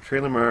 and Trey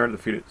Lamar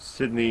defeated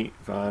Sydney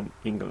Von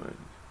England.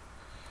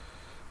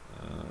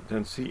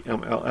 Then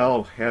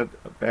CMLL had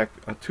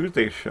a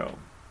Tuesday show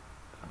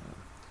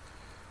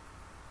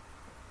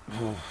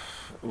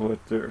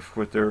with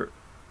their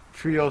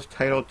trios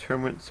title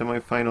tournament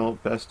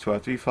semifinal best 2 out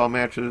of 3 fall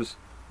matches.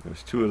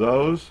 There's 2 of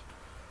those.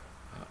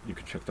 You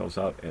can check those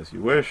out as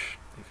you wish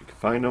if you can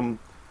find them.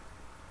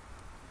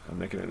 I'm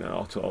not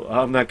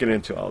getting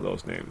into all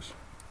those names.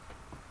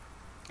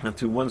 On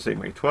to Wednesday,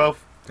 May 12th,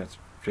 That's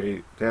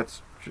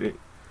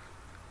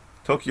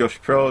Tokyo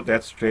Pro,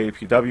 that's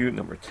JPW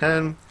number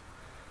 10.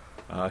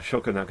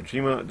 Shoko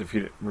Nakajima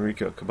defeated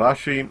Marika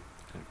Kobashi.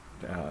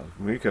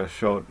 Marika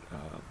showed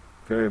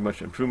very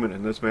much improvement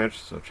in this match,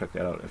 so check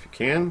that out if you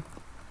can.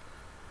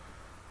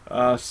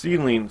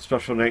 Seedling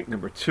Special Night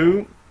number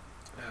 2.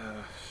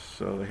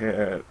 So they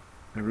had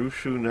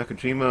Narushu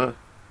Nakajima,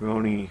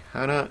 Roni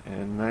Hana,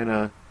 and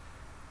Naina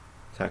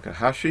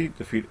Takahashi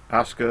defeat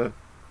Asuka,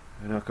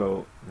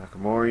 Hanako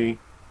Nakamori,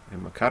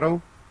 and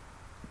Makoto.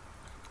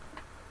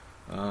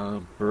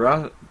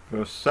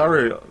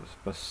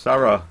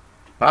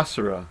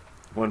 Basara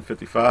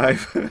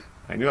 155.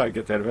 I knew I'd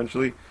get that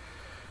eventually.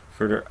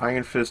 For their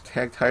Iron Fist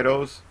tag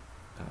titles,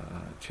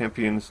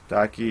 champions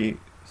Daiki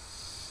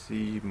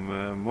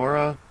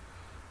Shimamura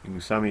and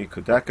Usami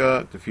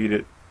Kodaka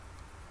defeated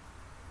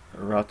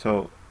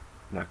Arato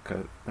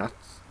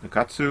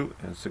Nakatsu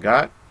and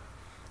Sagat.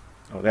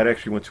 Oh, that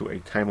actually went to a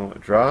time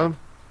limit draw.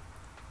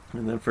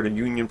 And then for the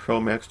Union Pro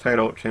Max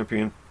title,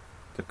 champion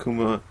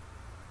Takuma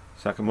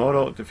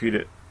Sakamoto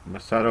defeated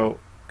Masato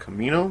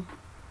Kamino.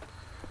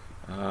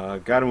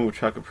 Gadamu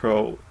Chaka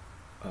Pro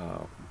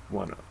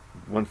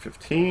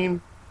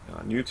 115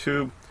 on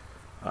YouTube.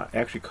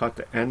 Actually caught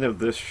the end of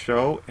this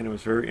show, and it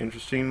was very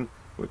interesting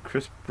with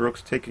Chris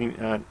Brooks taking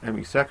on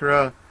Emi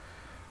Sakura.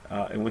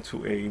 It went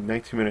to a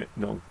 19-minute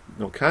no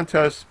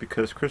contest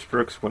because Chris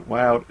Brooks went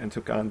wild and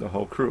took on the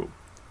whole crew,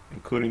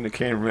 including the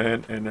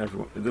cameraman and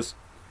everyone.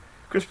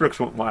 Chris Brooks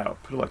went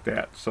wild, put it like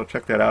that. So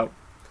check that out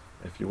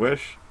if you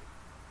wish.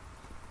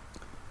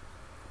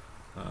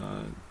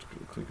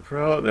 Collegiate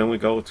Pro. Then we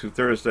go to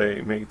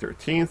Thursday, May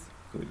 13th.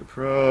 Collegiate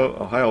Pro,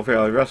 Ohio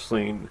Valley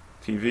Wrestling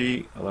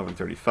TV,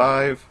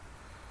 11:35.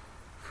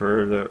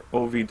 For the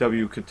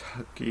OVW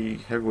Kentucky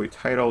Heavyweight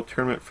Title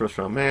Tournament First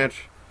Round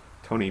Match,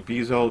 Tony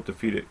Bizzo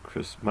defeated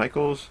Chris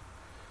Michaels.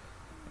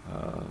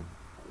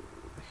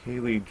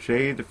 Haley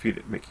J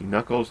defeated Mickey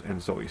Knuckles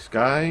and Zoe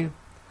Sky.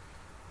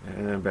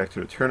 And then back to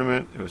the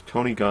tournament, it was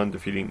Tony Gunn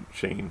defeating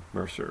Shane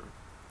Mercer.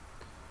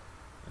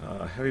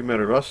 Heavy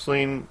Metal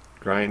Wrestling,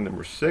 Grind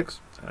number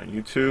 6 on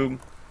YouTube.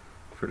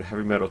 For the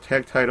Heavy Metal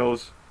Tag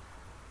Titles,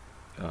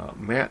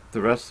 Matt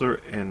the Wrestler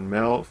and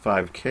Mel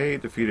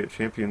 5K defeated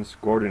champions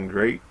Gordon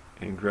Great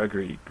and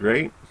Gregory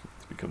Great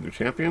to become new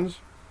champions.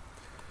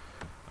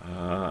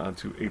 On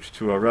to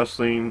H2O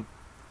Wrestling,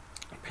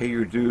 Pay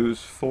Your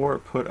Dues 4,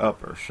 Put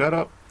Up or Shut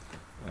Up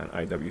on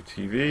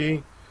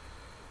IWTV.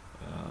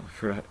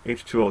 For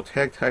H2O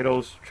Tag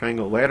Titles,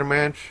 Triangle Ladder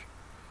Match,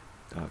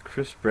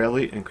 Chris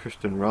Bradley and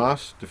Kristen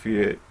Ross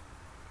defeated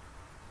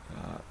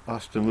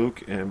Austin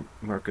Luke and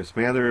Marcus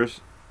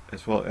Mathers,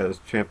 as well as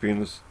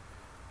champions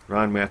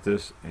Ron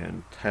Mathis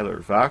and Tyler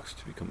Vox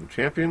to become the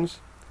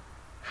champions.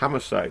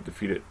 Homicide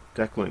defeated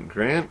Declan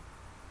Grant.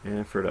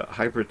 And for the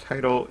hybrid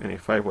title in a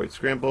 5-weight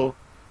scramble,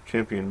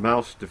 champion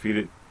Mouse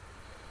defeated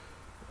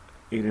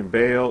Aiden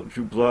Bale,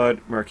 Drew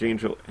Blood, Mark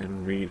Angel,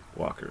 and Reed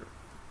Walker.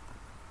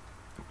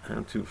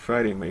 On to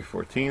Friday, May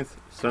 14th,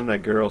 Sunday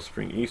Girls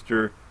Spring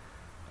Easter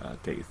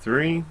Day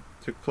 3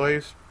 took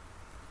place.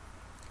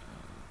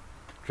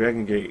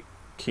 Dragon Gate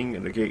King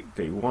of the Gate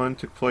Day 1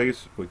 took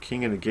place with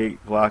King of the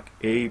Gate Block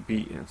A,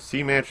 B, and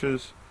C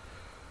matches.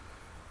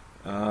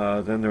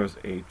 Then there was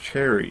a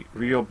Cherry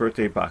Rio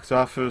birthday box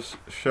office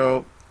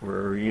show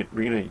where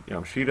Rina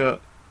Yamashita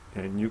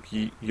and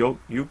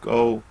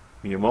Yuko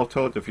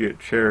Miyamoto defeated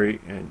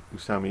Cherry and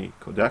Usami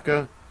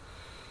Kodaka.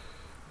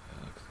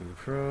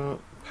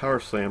 Power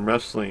Slam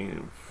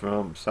Wrestling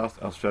from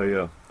South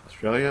Australia,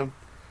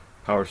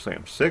 Power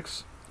Slam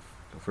 6.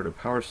 For the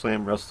Power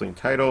Slam Wrestling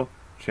title,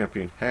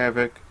 champion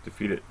Havoc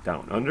defeated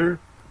Down Under.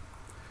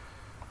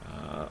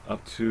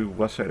 Up to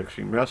Westside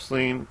Extreme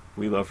Wrestling,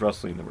 We Love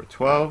Wrestling number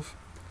 12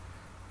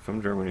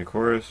 from Germany, of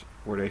course,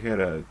 where they had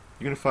a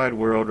Unified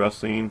World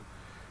Wrestling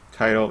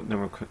title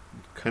number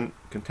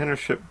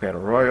contendership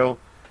battle royal,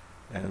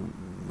 and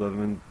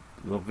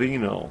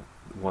Lovino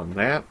won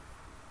that.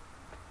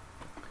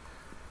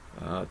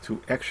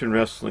 To Action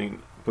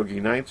Wrestling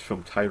Boogie Nights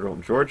from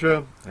Tyrone,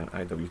 Georgia, on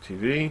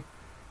IWTV.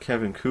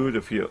 Kevin Koo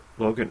defeated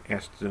Logan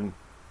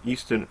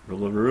Easton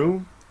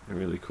LaRue, a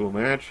really cool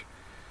match.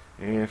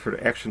 And for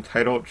the Action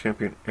title,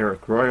 champion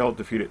Eric Royal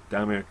defeated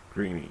Dominic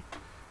Greeny,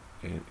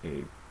 and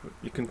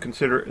you can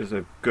consider it as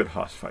a good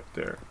hoss fight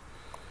there.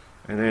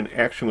 And then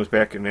Action was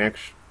back in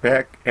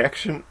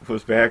Action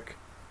was back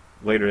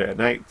later that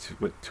night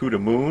with To the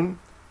Moon,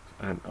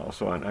 and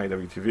also on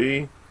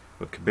IWTV,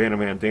 with Cabana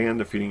Man Dan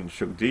defeating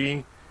Shug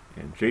D,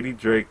 and JD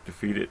Drake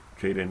defeated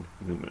Jaden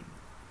Newman.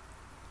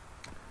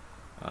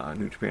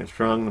 New Japan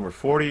Strong number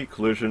 40,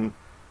 Collision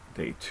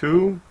Day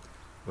 2,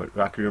 with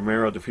Rocky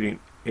Romero defeating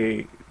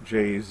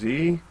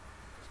AJZ.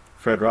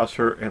 Fred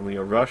Rosser and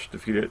Leo Rush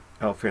defeated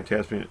Al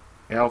Fantasmo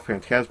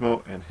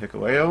and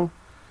Hikuleo.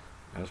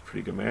 That was a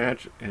pretty good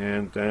match.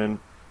 And then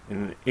in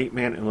an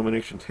 8-man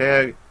elimination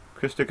tag,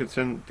 Chris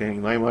Dickinson, Danny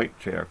Limelight,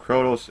 J.R.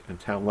 Krotos, and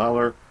Tom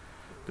Lawler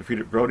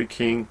defeated Brody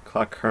King,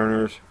 Clark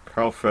Carners,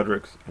 Carl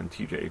Fredericks, and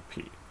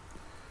TJP.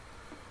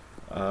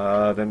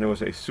 Then there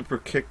was a Super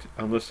Kicked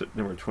Unlisted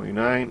number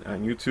 29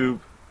 on YouTube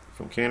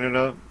from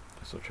Canada,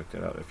 so check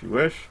that out if you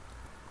wish.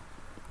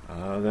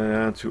 Then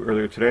on to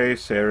earlier today,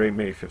 Saturday,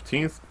 May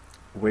 15th,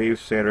 Wave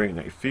Saturday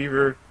Night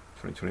Fever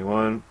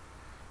 2021,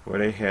 where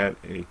they had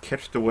a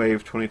Catch the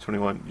Wave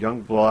 2021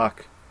 Young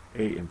Block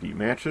A and B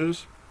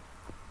matches.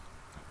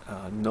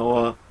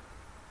 Noah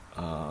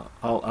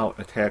All Out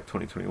Attack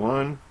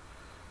 2021,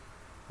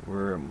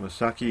 where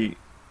Masazuki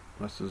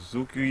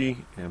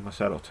and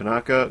Masato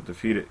Tanaka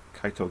defeated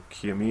Kaito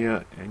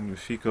Kiyomiya and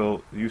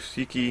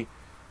Yusuke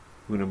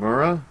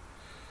Unamura.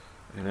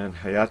 And then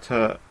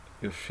Hayata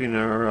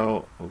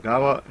Yoshinaro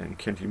Ogawa and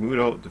Kenti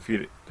Muto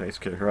defeated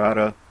Daisuke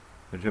Harada,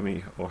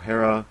 Najimi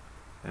Ohara,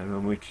 and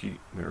Momichi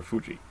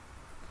Mirufuji.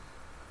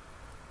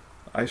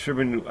 Ice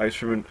Ribbon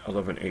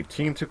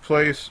 11-18 took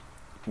place,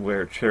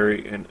 where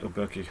Cherry and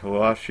Obeki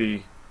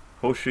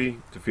Hoshi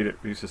defeated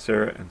Risa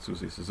Sera and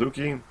Suzy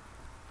Suzuki.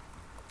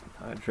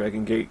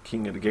 Dragon Gate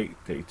King of the Gate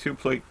Day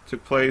 2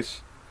 took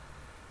place,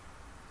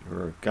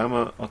 where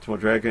Gamma Ultimo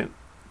Dragon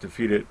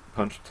defeated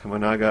Punch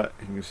Tamanaga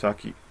and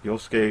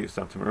Yosuke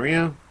Santa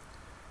Maria.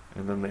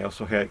 And then they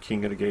also had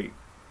King of the Gate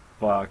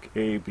Block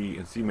A, B,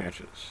 and C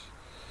matches.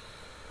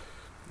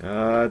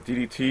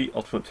 DDT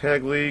Ultimate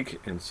Tag League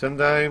in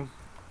Sendai.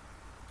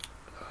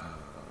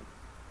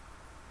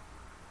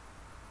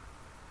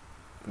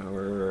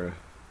 Where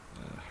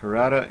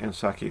Harada and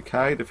Saki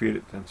Akai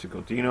defeated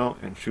Densuko Dino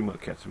and Shuma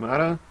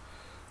Katsumata.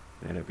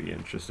 That'd be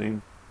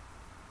interesting.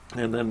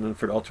 And then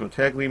for the Ultimate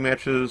Tag League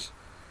matches,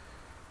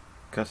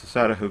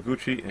 Kasasada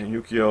Higuchi and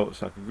Yukio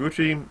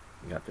Sakaguchi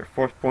got their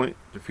 4th point,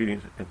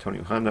 defeating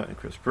Antonio Honda and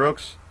Chris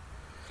Brooks.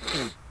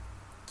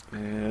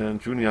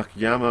 And Jun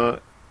Akiyama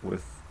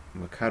with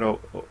Makoto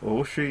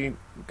Ooshi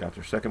got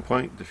their 2nd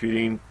point,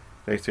 defeating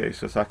Daisuke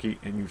Sasaki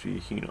and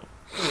Yuji Hino.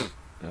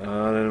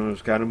 Then it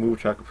was Gotta Move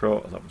Chakra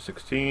Pro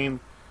 11-16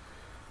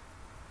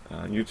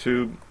 on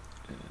YouTube.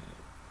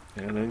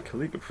 And then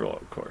Kaliga Pro,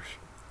 of course.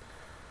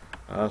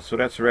 So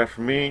that's a wrap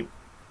for me.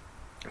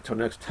 Until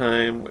next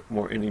time, with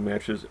more indie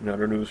matches and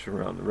other news from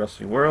around the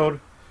wrestling world.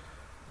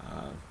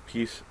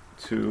 Peace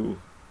to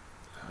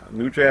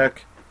New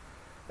Jack.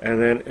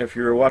 And then if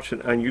you're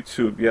watching on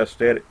YouTube, yes,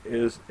 that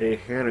is a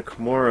Hana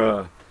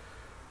Kimura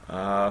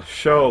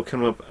show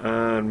coming up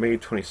on May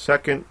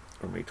 22nd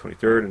or May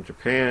 23rd in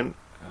Japan.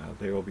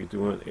 They will be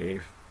doing a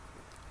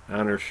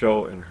honor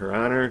show in her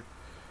honor.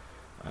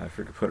 If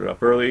we could put it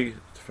up early,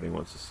 if anyone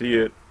wants to see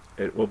it,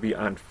 it will be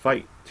on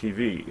Fight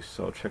TV.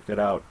 So check that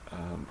out.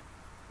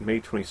 May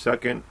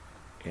 22nd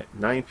at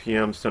 9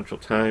 p.m. Central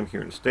Time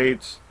here in the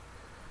States.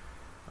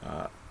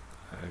 I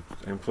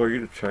implore you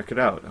to check it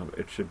out.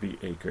 It should be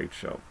a great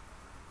show.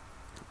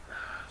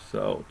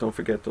 So don't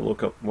forget to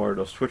look up more of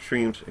those Twitch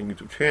streams and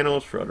YouTube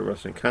channels for other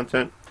wrestling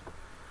content.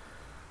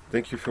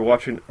 Thank you for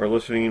watching or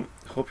listening.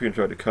 Hope you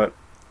enjoyed the cut.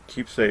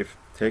 Keep safe,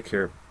 take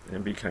care,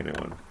 and be kind,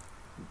 everyone.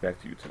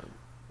 Back to you, Tom.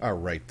 All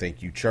right,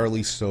 thank you,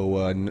 Charlie. So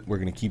we're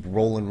going to keep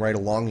rolling right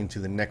along into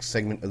the next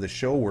segment of the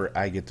show where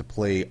I get to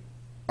play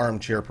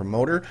Armchair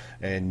Promoter,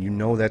 and you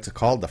know that's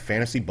called the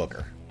Fantasy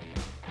Booker.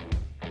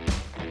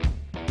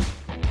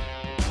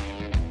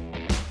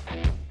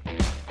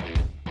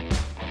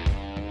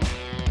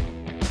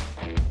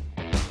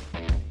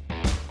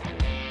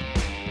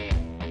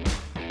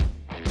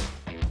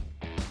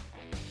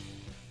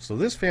 So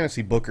this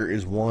Fantasy Booker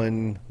is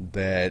one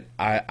that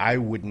I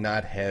would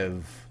not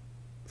have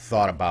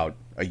thought about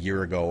a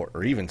year ago,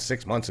 or even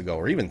 6 months ago,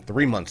 or even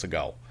 3 months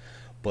ago.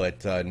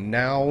 But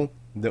now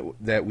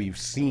that we've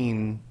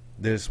seen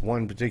this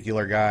one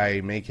particular guy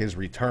make his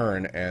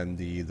return and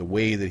the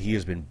way that he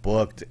has been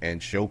booked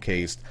and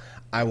showcased,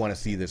 I want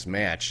to see this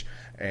match.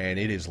 And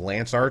it is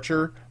Lance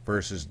Archer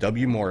versus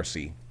W.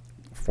 Morrissey,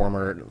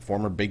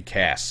 former Big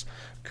Cass.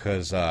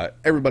 Because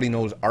everybody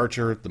knows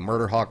Archer, the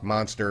Murder Hawk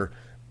monster,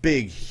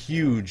 big,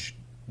 huge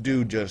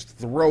dude, just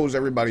throws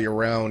everybody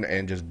around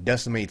and just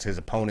decimates his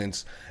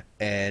opponents.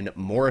 And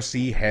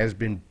Morrissey has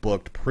been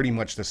booked pretty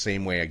much the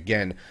same way.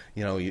 Again,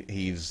 you know,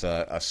 he's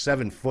a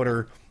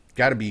 7-footer,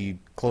 got to be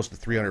close to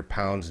 300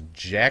 pounds,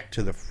 jacked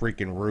to the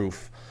freaking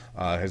roof,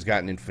 has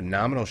gotten in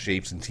phenomenal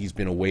shape since he's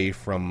been away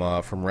from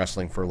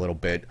wrestling for a little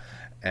bit.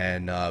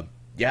 And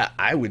yeah,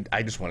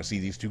 I just want to see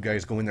these two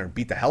guys go in there and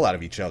beat the hell out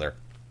of each other.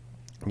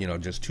 You know,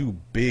 just two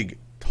big,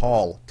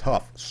 tall,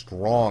 tough,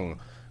 strong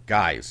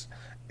guys.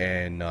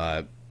 And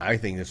I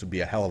think this would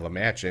be a hell of a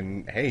match.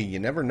 And hey, you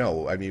never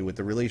know. I mean, with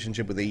the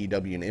relationship with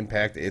AEW and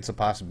Impact, it's a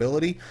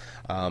possibility.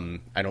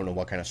 I don't know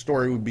what kind of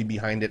story would be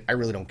behind it. I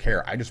really don't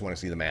care. I just want to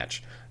see the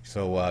match.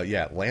 So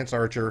yeah, Lance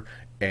Archer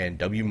and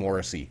W.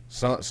 Morrissey.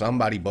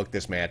 Somebody book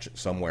this match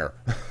somewhere.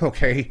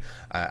 Okay?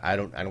 I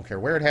don't care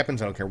where it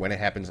happens. I don't care when it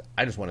happens.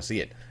 I just want to see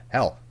it.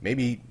 Hell,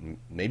 maybe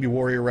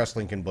Warrior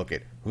Wrestling can book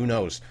it. Who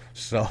knows?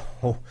 So.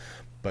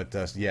 But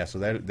yeah, so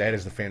that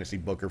is the Fantasy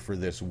Booker for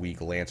this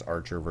week, Lance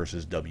Archer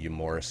versus W.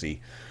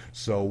 Morrissey.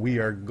 So we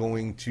are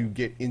going to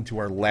get into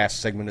our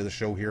last segment of the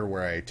show here,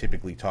 where I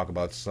typically talk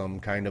about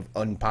some kind of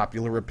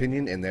unpopular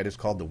opinion, and that is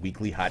called the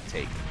Weekly Hot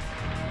Take.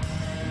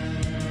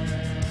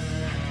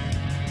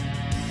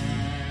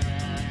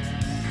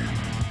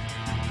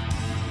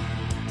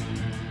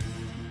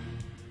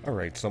 All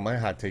right, so my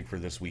hot take for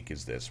this week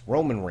is this.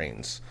 Roman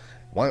Reigns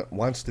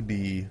wants to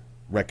be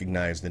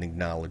recognized and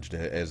acknowledged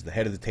as the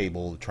head of the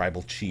table, the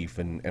tribal chief,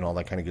 and all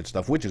that kind of good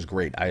stuff, which is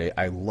great.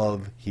 I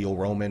love heel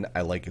Roman.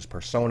 I like his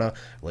persona.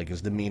 I like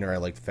his demeanor. I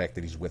like the fact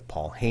that he's with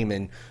Paul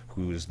Heyman,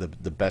 who is the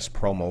best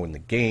promo in the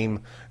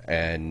game.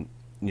 And,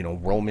 you know,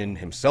 Roman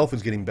himself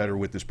is getting better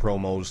with his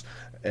promos.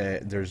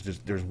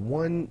 There's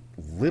one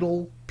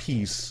little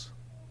piece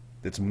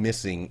that's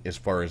missing as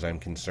far as I'm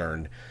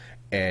concerned,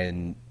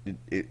 and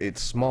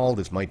it's small.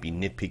 This might be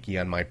nitpicky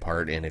on my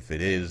part, and if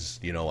it is,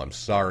 you know, I'm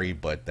sorry,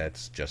 but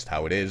that's just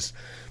how it is.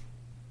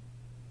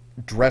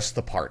 Dress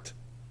the part.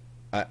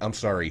 I'm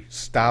sorry.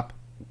 Stop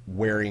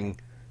wearing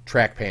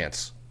track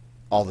pants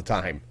all the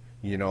time.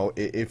 You know,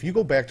 if you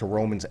go back to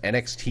Roman's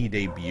NXT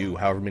debut,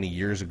 however many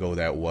years ago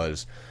that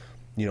was,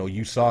 you know,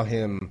 you saw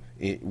him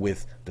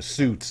with the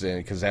suits, and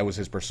because that was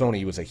his persona.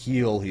 He was a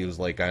heel. He was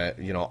like a,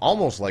 you know,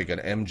 almost like an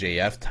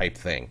MJF type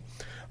thing.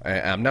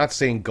 I'm not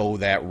saying go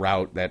that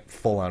route, that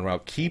full-on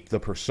route. Keep the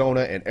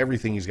persona and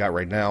everything he's got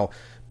right now,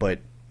 but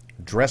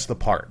dress the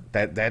part.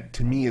 That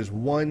to me is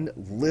one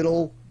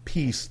little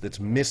piece that's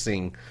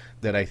missing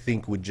that I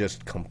think would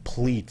just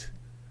complete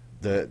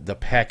the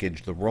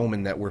package, the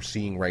Roman that we're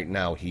seeing right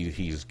now.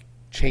 He's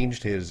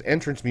changed his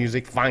entrance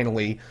music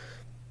finally.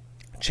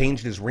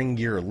 Changed his ring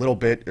gear a little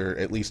bit, or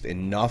at least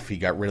enough. He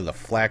got rid of the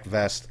flak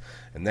vest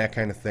and that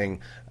kind of thing.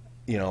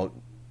 You know,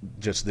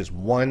 just this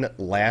one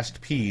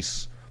last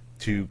piece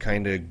to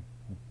kind of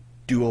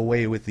do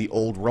away with the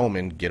old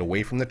Roman, get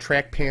away from the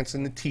track pants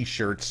and the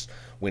t-shirts.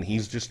 When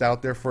he's just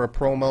out there for a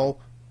promo,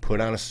 put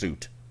on a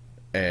suit.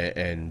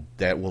 And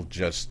that will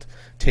just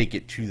take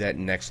it to that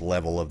next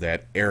level of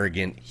that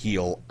arrogant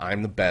heel.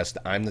 I'm the best.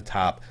 I'm the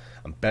top.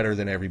 I'm better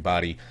than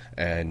everybody.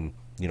 And,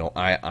 you know,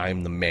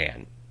 I'm the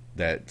man.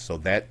 So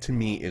that to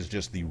me is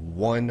just the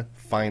one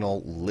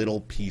final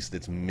little piece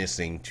that's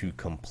missing to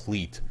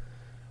complete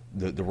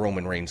the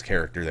Roman Reigns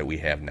character that we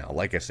have now.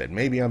 Like I said,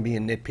 maybe I'm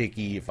being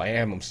nitpicky. If I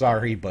am, I'm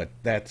sorry, but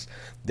that's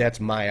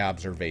my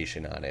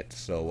observation on it.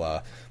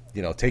 So,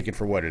 you know, take it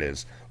for what it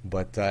is.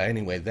 But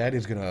anyway, that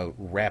is going to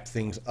wrap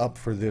things up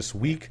for this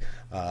week.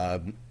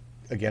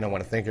 Again, I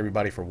want to thank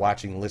everybody for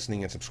watching,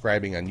 listening, and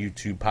subscribing on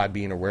YouTube,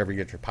 Podbean, or wherever you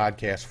get your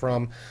podcasts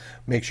from.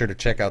 Make sure to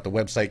check out the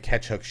website,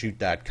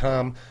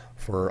 catchhookshoot.com,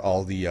 for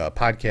all the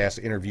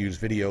podcasts, interviews,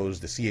 videos,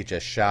 the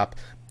CHS shop.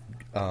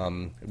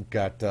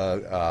 Got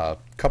a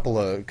couple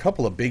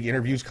of big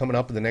interviews coming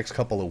up in the next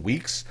couple of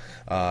weeks.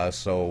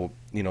 So,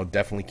 you know,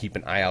 definitely keep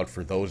an eye out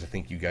for those. I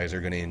think you guys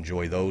are going to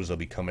enjoy those. They'll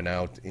be coming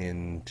out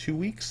in 2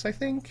 weeks, I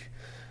think.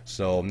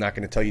 So I'm not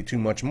going to tell you too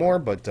much more,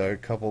 but a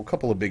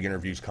couple of big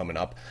interviews coming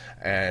up.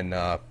 And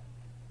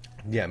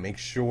yeah, make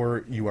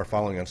sure you are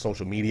following on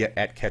social media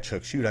at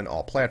CatchHookShoot on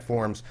all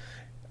platforms.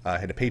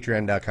 Head to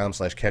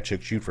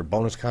patreon.com/CatchHookShoot for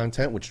bonus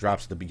content, which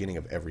drops at the beginning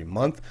of every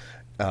month,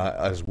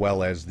 as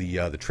well as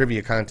the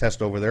trivia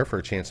contest over there for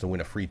a chance to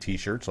win a free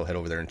t-shirt. So head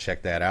over there and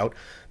check that out.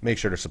 Make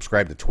sure to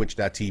subscribe to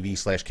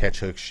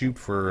twitch.tv/CatchHookShoot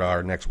for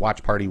our next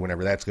watch party,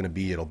 whenever that's going to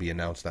be. It'll be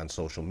announced on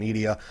social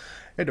media.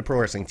 Head to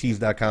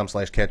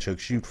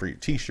ProWrestlingTees.com/CatchHookShoot for your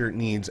t-shirt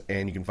needs,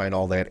 and you can find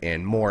all that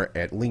and more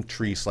at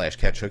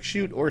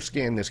Linktree/CatchHookShoot, or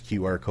scan this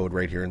QR code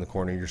right here in the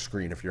corner of your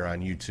screen if you're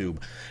on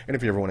YouTube. And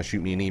if you ever want to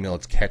shoot me an email,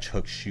 it's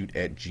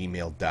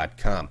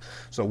catchhookshoot@gmail.com.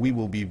 So we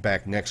will be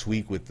back next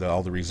week with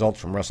all the results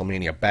from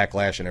WrestleMania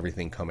Backlash and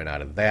everything coming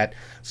out of that.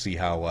 See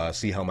how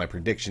my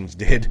predictions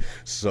did.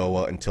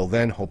 So until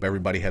then, hope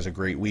everybody has a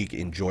great week.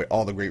 Enjoy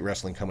all the great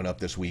wrestling coming up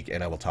this week,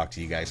 and I will talk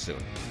to you guys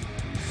soon.